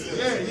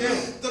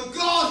Jesus. The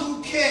God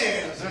who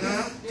cares.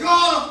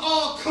 God of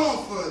all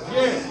comfort.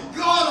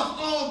 God of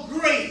all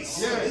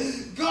grace.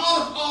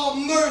 God of all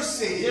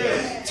mercy.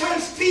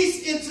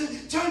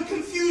 Turn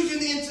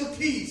confusion into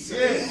peace.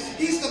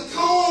 He's the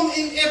calm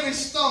in every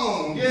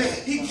storm.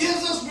 He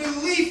gives us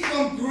relief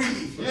from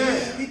grief.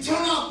 He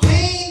turns our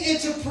pain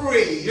into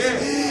praise.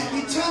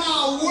 He turns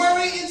our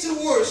worry into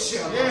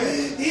worship.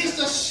 He's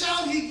the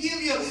shout. He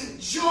gives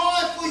you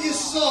joy for your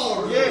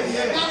sorrow. Not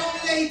only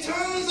that, He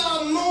turns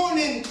our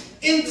mourning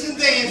into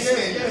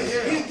dancing.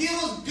 He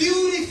gives us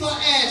beauty for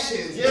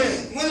ashes.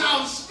 When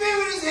our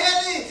spirit is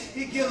heavy,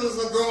 He gives us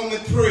a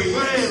garment praise.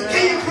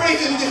 Can you praise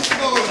Him this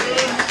morning?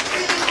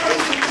 Can you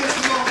praise Him this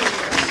morning?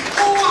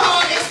 Oh,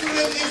 how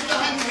excellent is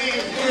Thy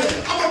name.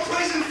 I'm going to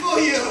praise Him for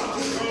you.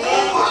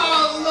 Oh, how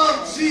I love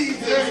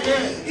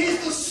Jesus. He's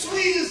the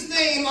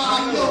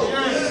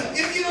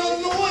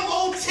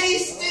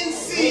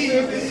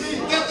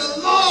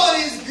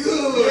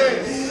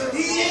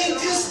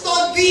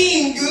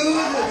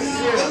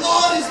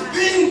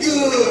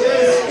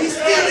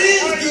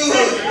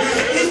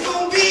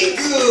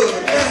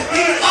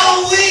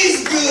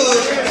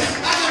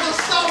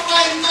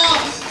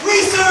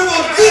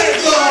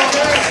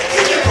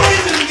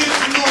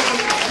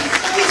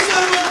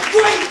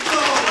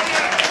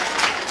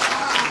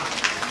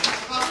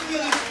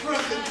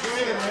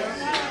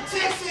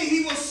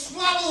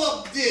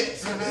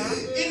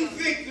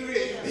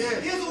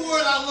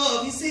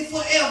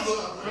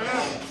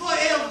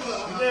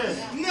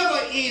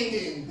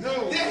ending.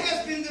 No. That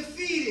has been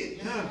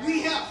defeated.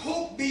 We have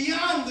hope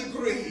beyond the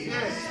grave.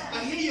 Yes.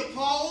 I hear you,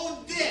 Paul.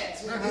 Oh,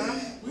 death, Uh-huh.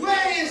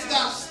 where is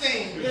thy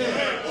sting?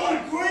 Yes. Oh,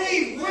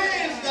 grave,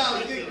 where is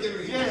thy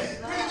victory? Yes.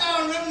 Bring it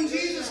down, Reverend.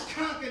 Jesus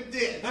conquered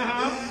death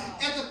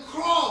at the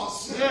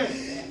cross. Yes.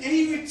 And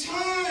he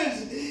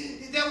returns.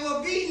 There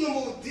will be no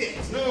more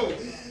death. No.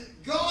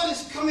 God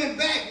is coming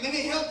back. Let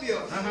me help you.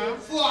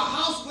 For a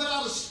house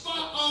without a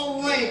spot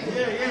or wrinkle.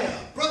 Yeah.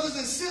 Brothers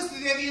and sisters,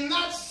 if you're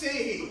not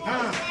saved,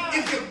 Uh-huh.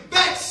 if you're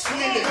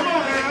backslidden, Come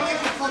on now. if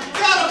you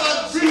forgot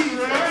about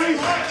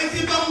Jesus, if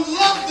you don't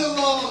love the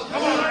Lord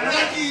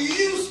like you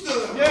used to,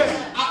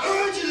 Yeah. I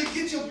urge you to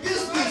get your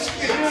business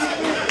fixed.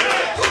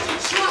 Put your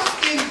trust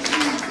in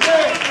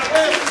Jesus.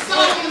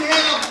 Solomon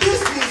had a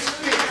business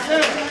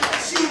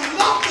fixed. She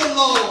loved the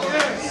Lord.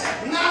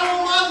 Not on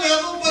my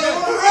level, but on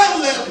her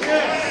level.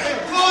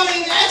 God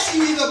ain't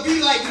asking you to be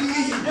like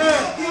me.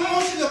 He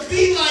wants you to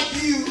be like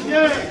you.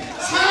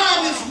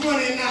 Time is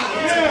running out.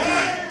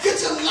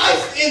 Get your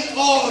life in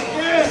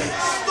order.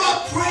 Start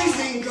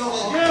praising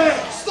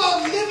God. Start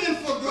living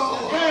for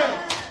God.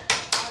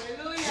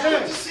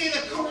 Scripture say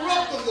the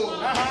corruptible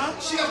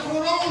shall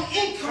put on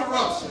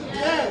incorruption.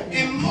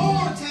 And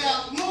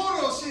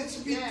mortal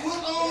shall be put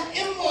on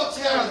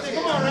immortality.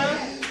 Come on,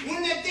 Randy.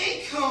 When that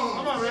day comes,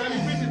 Come on, Randy.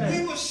 Preaching that.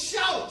 we will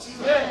shout.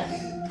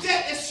 Yeah.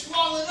 Death is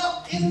swallowed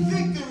up in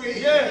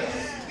victory. Yeah.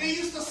 They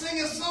used to sing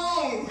a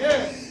song.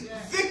 Yeah.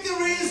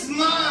 Victory is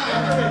mine.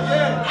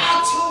 Yeah. I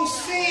told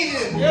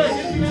sin. Yeah.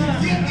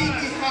 Get me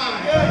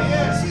behind.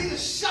 Yeah. See, the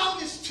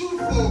shout is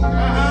twofold.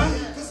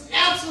 Because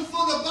absent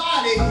for the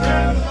body,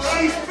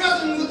 she's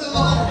present with the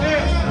Lord.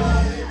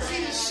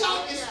 See, the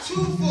shout is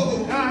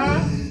twofold.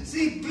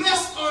 See,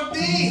 blessed are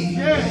they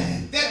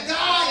that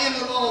die in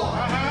the Lord.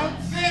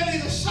 Family,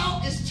 the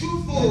shout is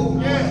twofold.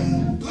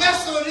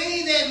 Blessed are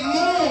they that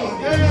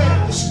mourn.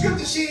 The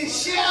scripture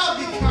says shall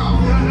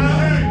become.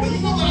 But you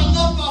know what I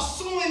love about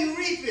sowing and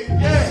reaping?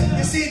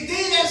 It said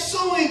they that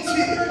sow in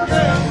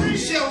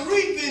tears shall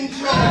reap in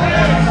joy.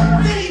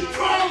 Then he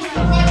promised to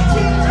wipe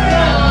tears from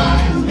our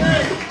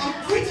eyes. I'm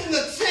preaching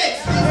the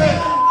text. He said,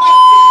 wipe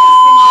tears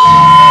from our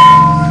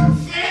eyes.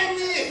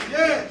 Family,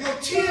 your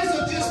tears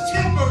are just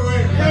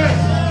temporary.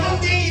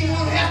 One day you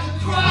won't have to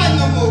cry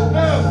no more.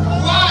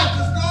 Why?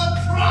 Because God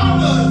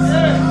promised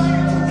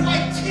to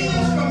wipe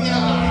tears from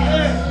your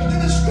eyes. Then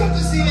the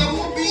scripture says there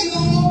won't be no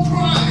more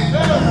crying,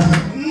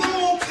 no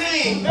more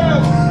pain,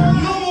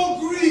 no more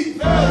grief,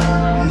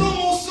 no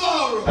more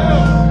sorrow,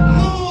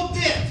 no more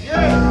death.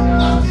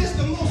 Now this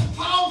the most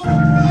powerful,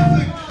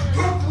 prolific,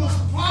 purpose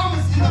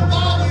promise in the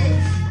Bible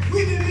is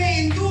weeping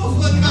may endure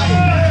for a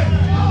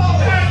night.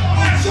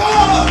 But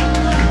joy,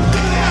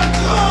 you have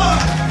joy.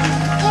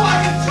 Oh, I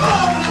get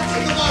joy when I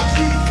think about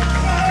Jesus.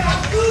 How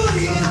good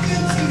he has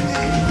been to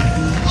me.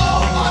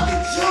 Oh, I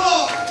get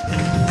joy.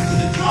 See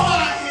the joy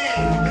I had.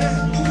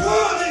 The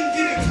world didn't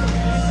give it to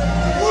me.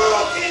 The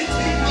world can't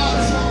take my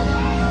joy.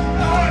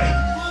 It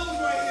comes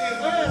right here.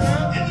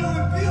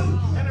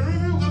 And the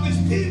rebuke of his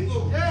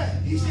people.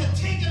 He said,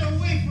 take it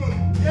away from him.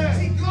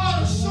 See,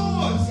 God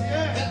assures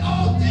that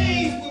all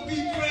things will be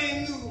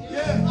brand new.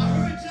 I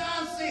heard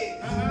John say,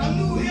 a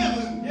new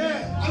heaven,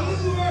 a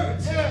new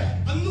earth,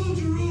 a new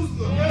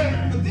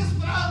Jerusalem. But this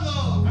what I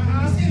love.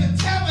 He said, the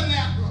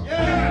tabernacle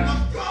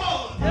of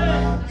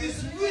God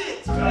is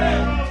with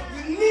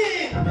men,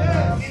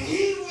 and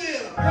he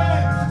will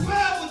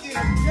dwell with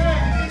them,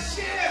 and they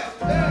shall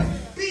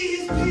be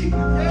his people.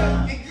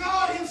 And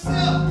God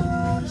himself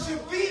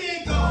shall be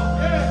their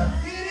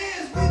God. Here it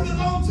is, we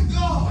belong to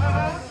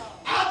God.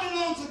 I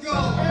belong to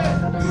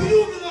God. Do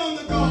you belong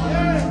to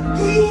God?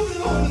 Do you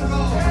belong to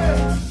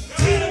God?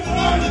 Tina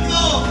belong to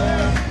God.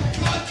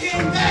 God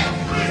came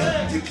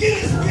back to get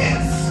his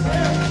best.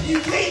 He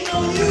waiting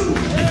on you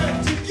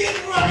to get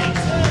right.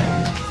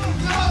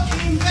 God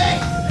came back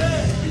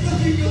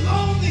because we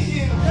belong to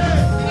him.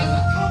 And as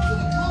I come to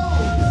the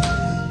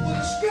close, what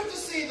the scripture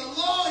says, the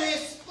Lord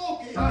has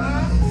spoken.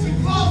 See,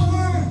 God's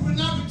word will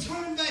not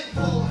return back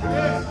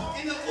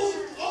void. In the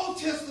Old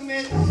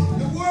Testament,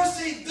 the word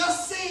says,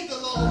 thus saith the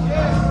Lord.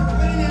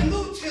 But in the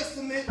New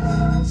Testament,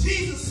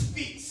 Jesus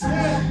speaks.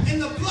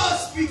 And the blood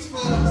speaks for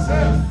us.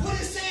 What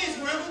it says,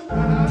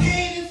 Reverend,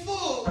 paid in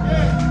full.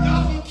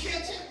 Y'all gonna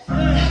catch it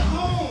at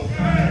home.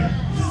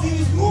 Because he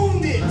was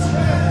wounded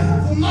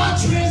for my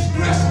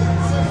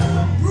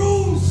transgressions,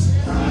 bruised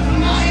for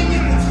my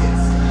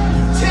iniquities.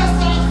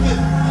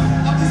 Chastisement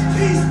of his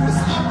peace was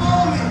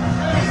upon me.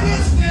 Here it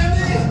is,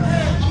 family.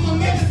 I'm gonna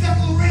make a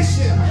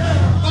declaration.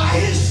 By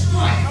his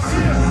stripes,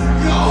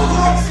 your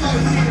hearts are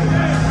healed.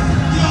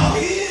 You're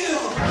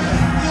healed.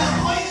 You're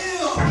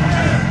healed.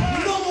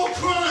 No more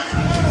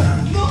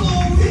crying. No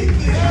more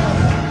weeping.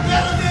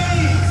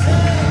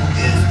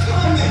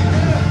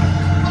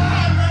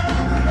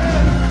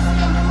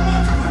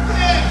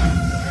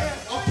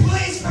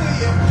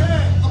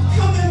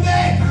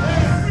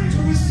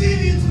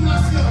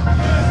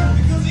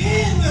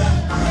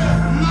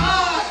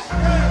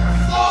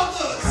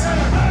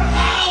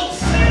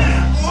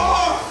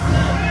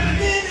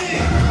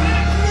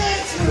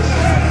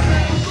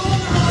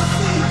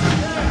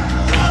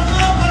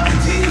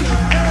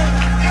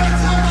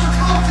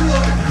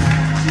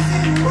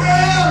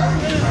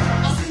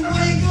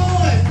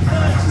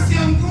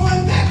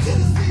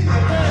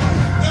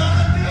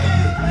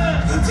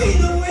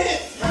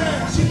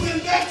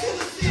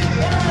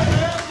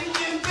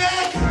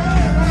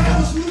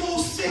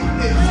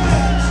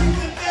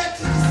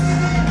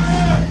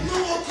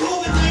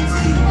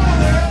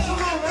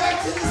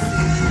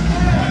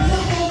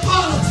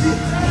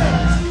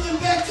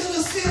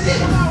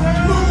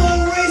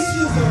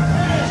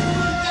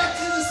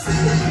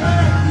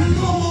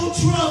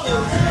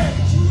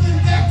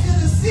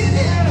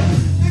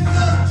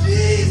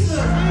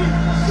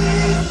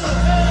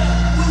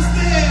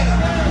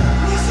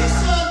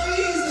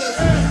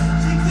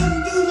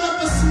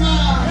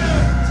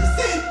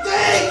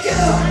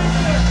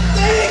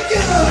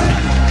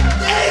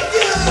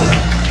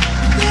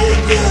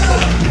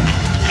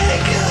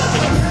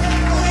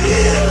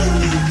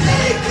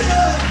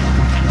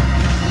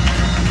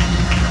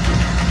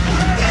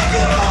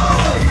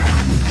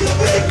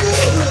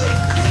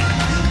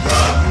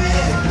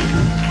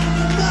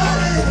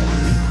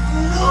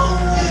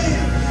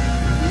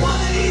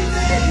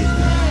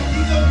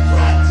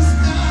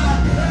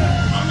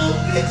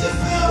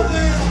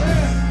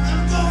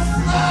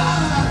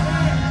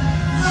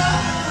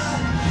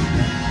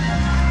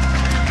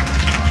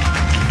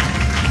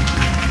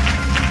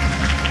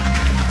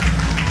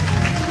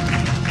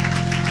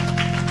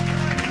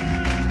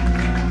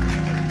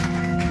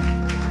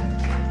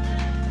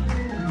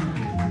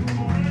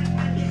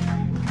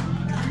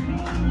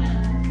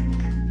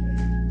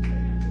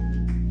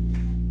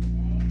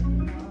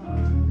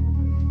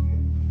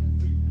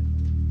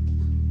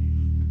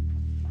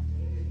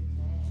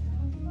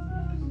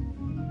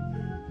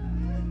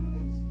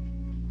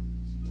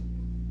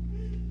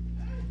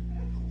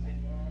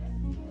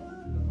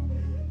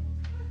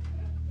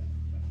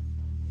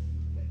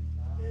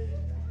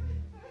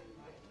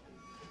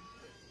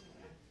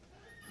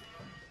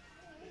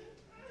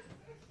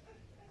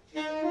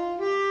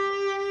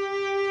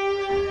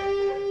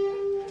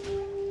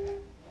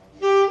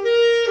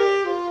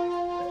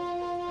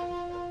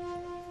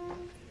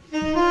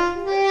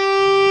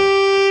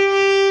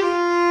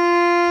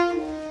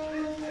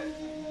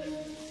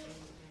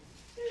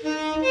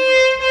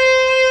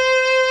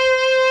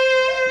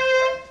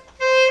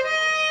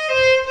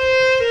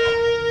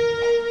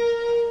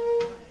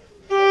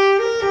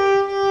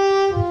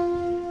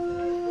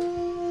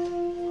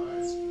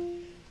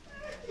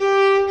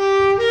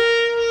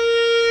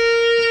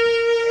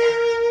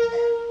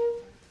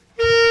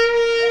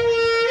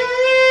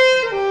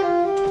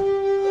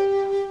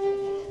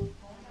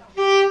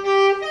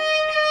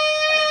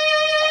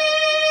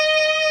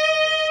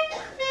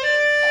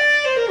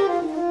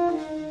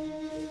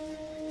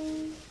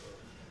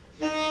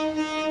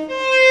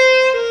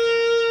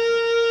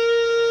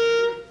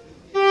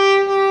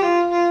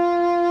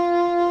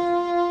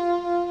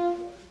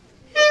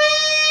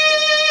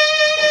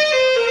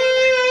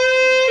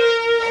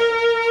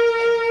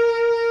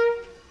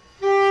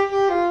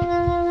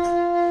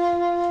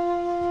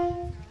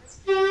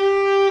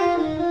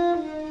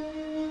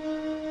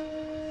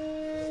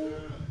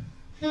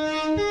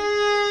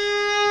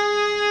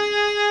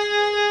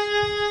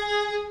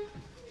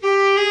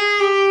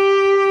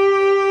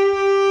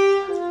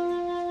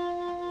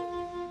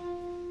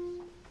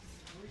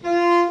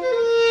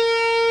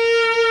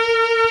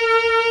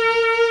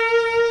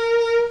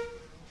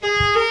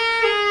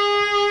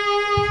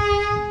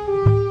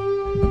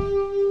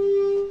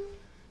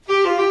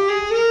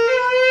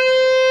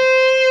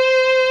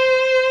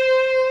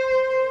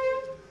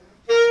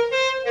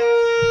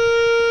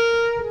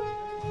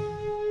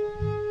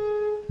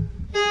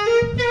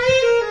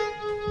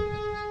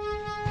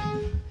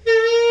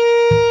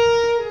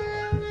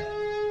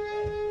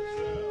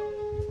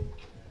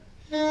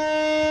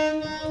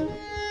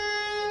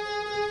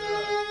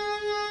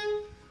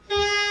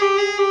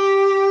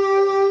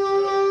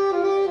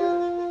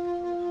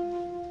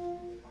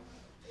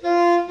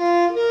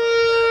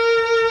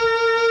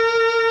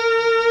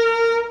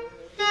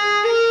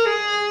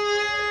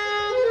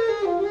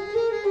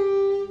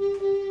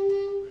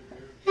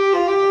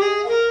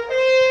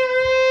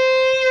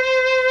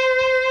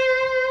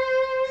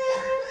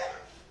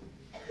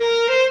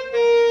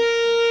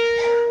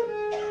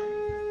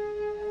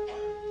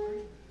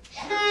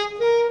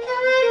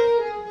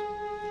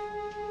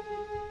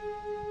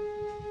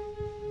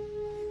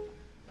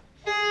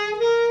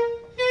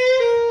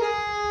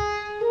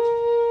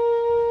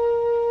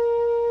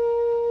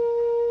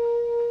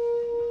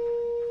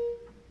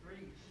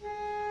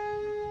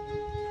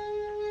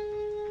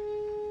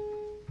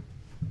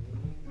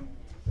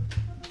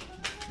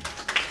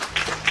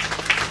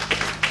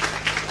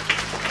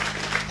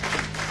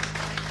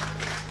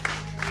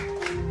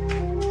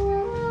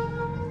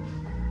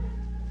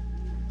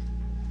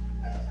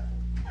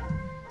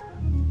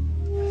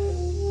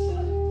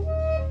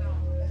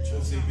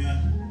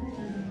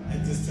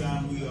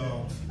 time, we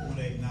want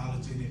to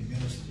acknowledge any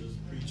ministers,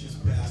 preachers,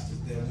 pastors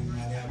that we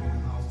might have in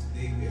the house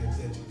today. We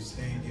ask that you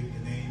stand, give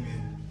your name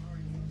and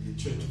your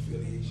church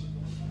affiliation.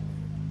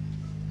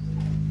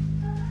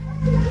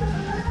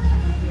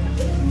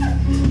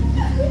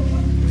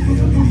 Do you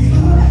have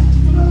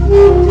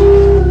any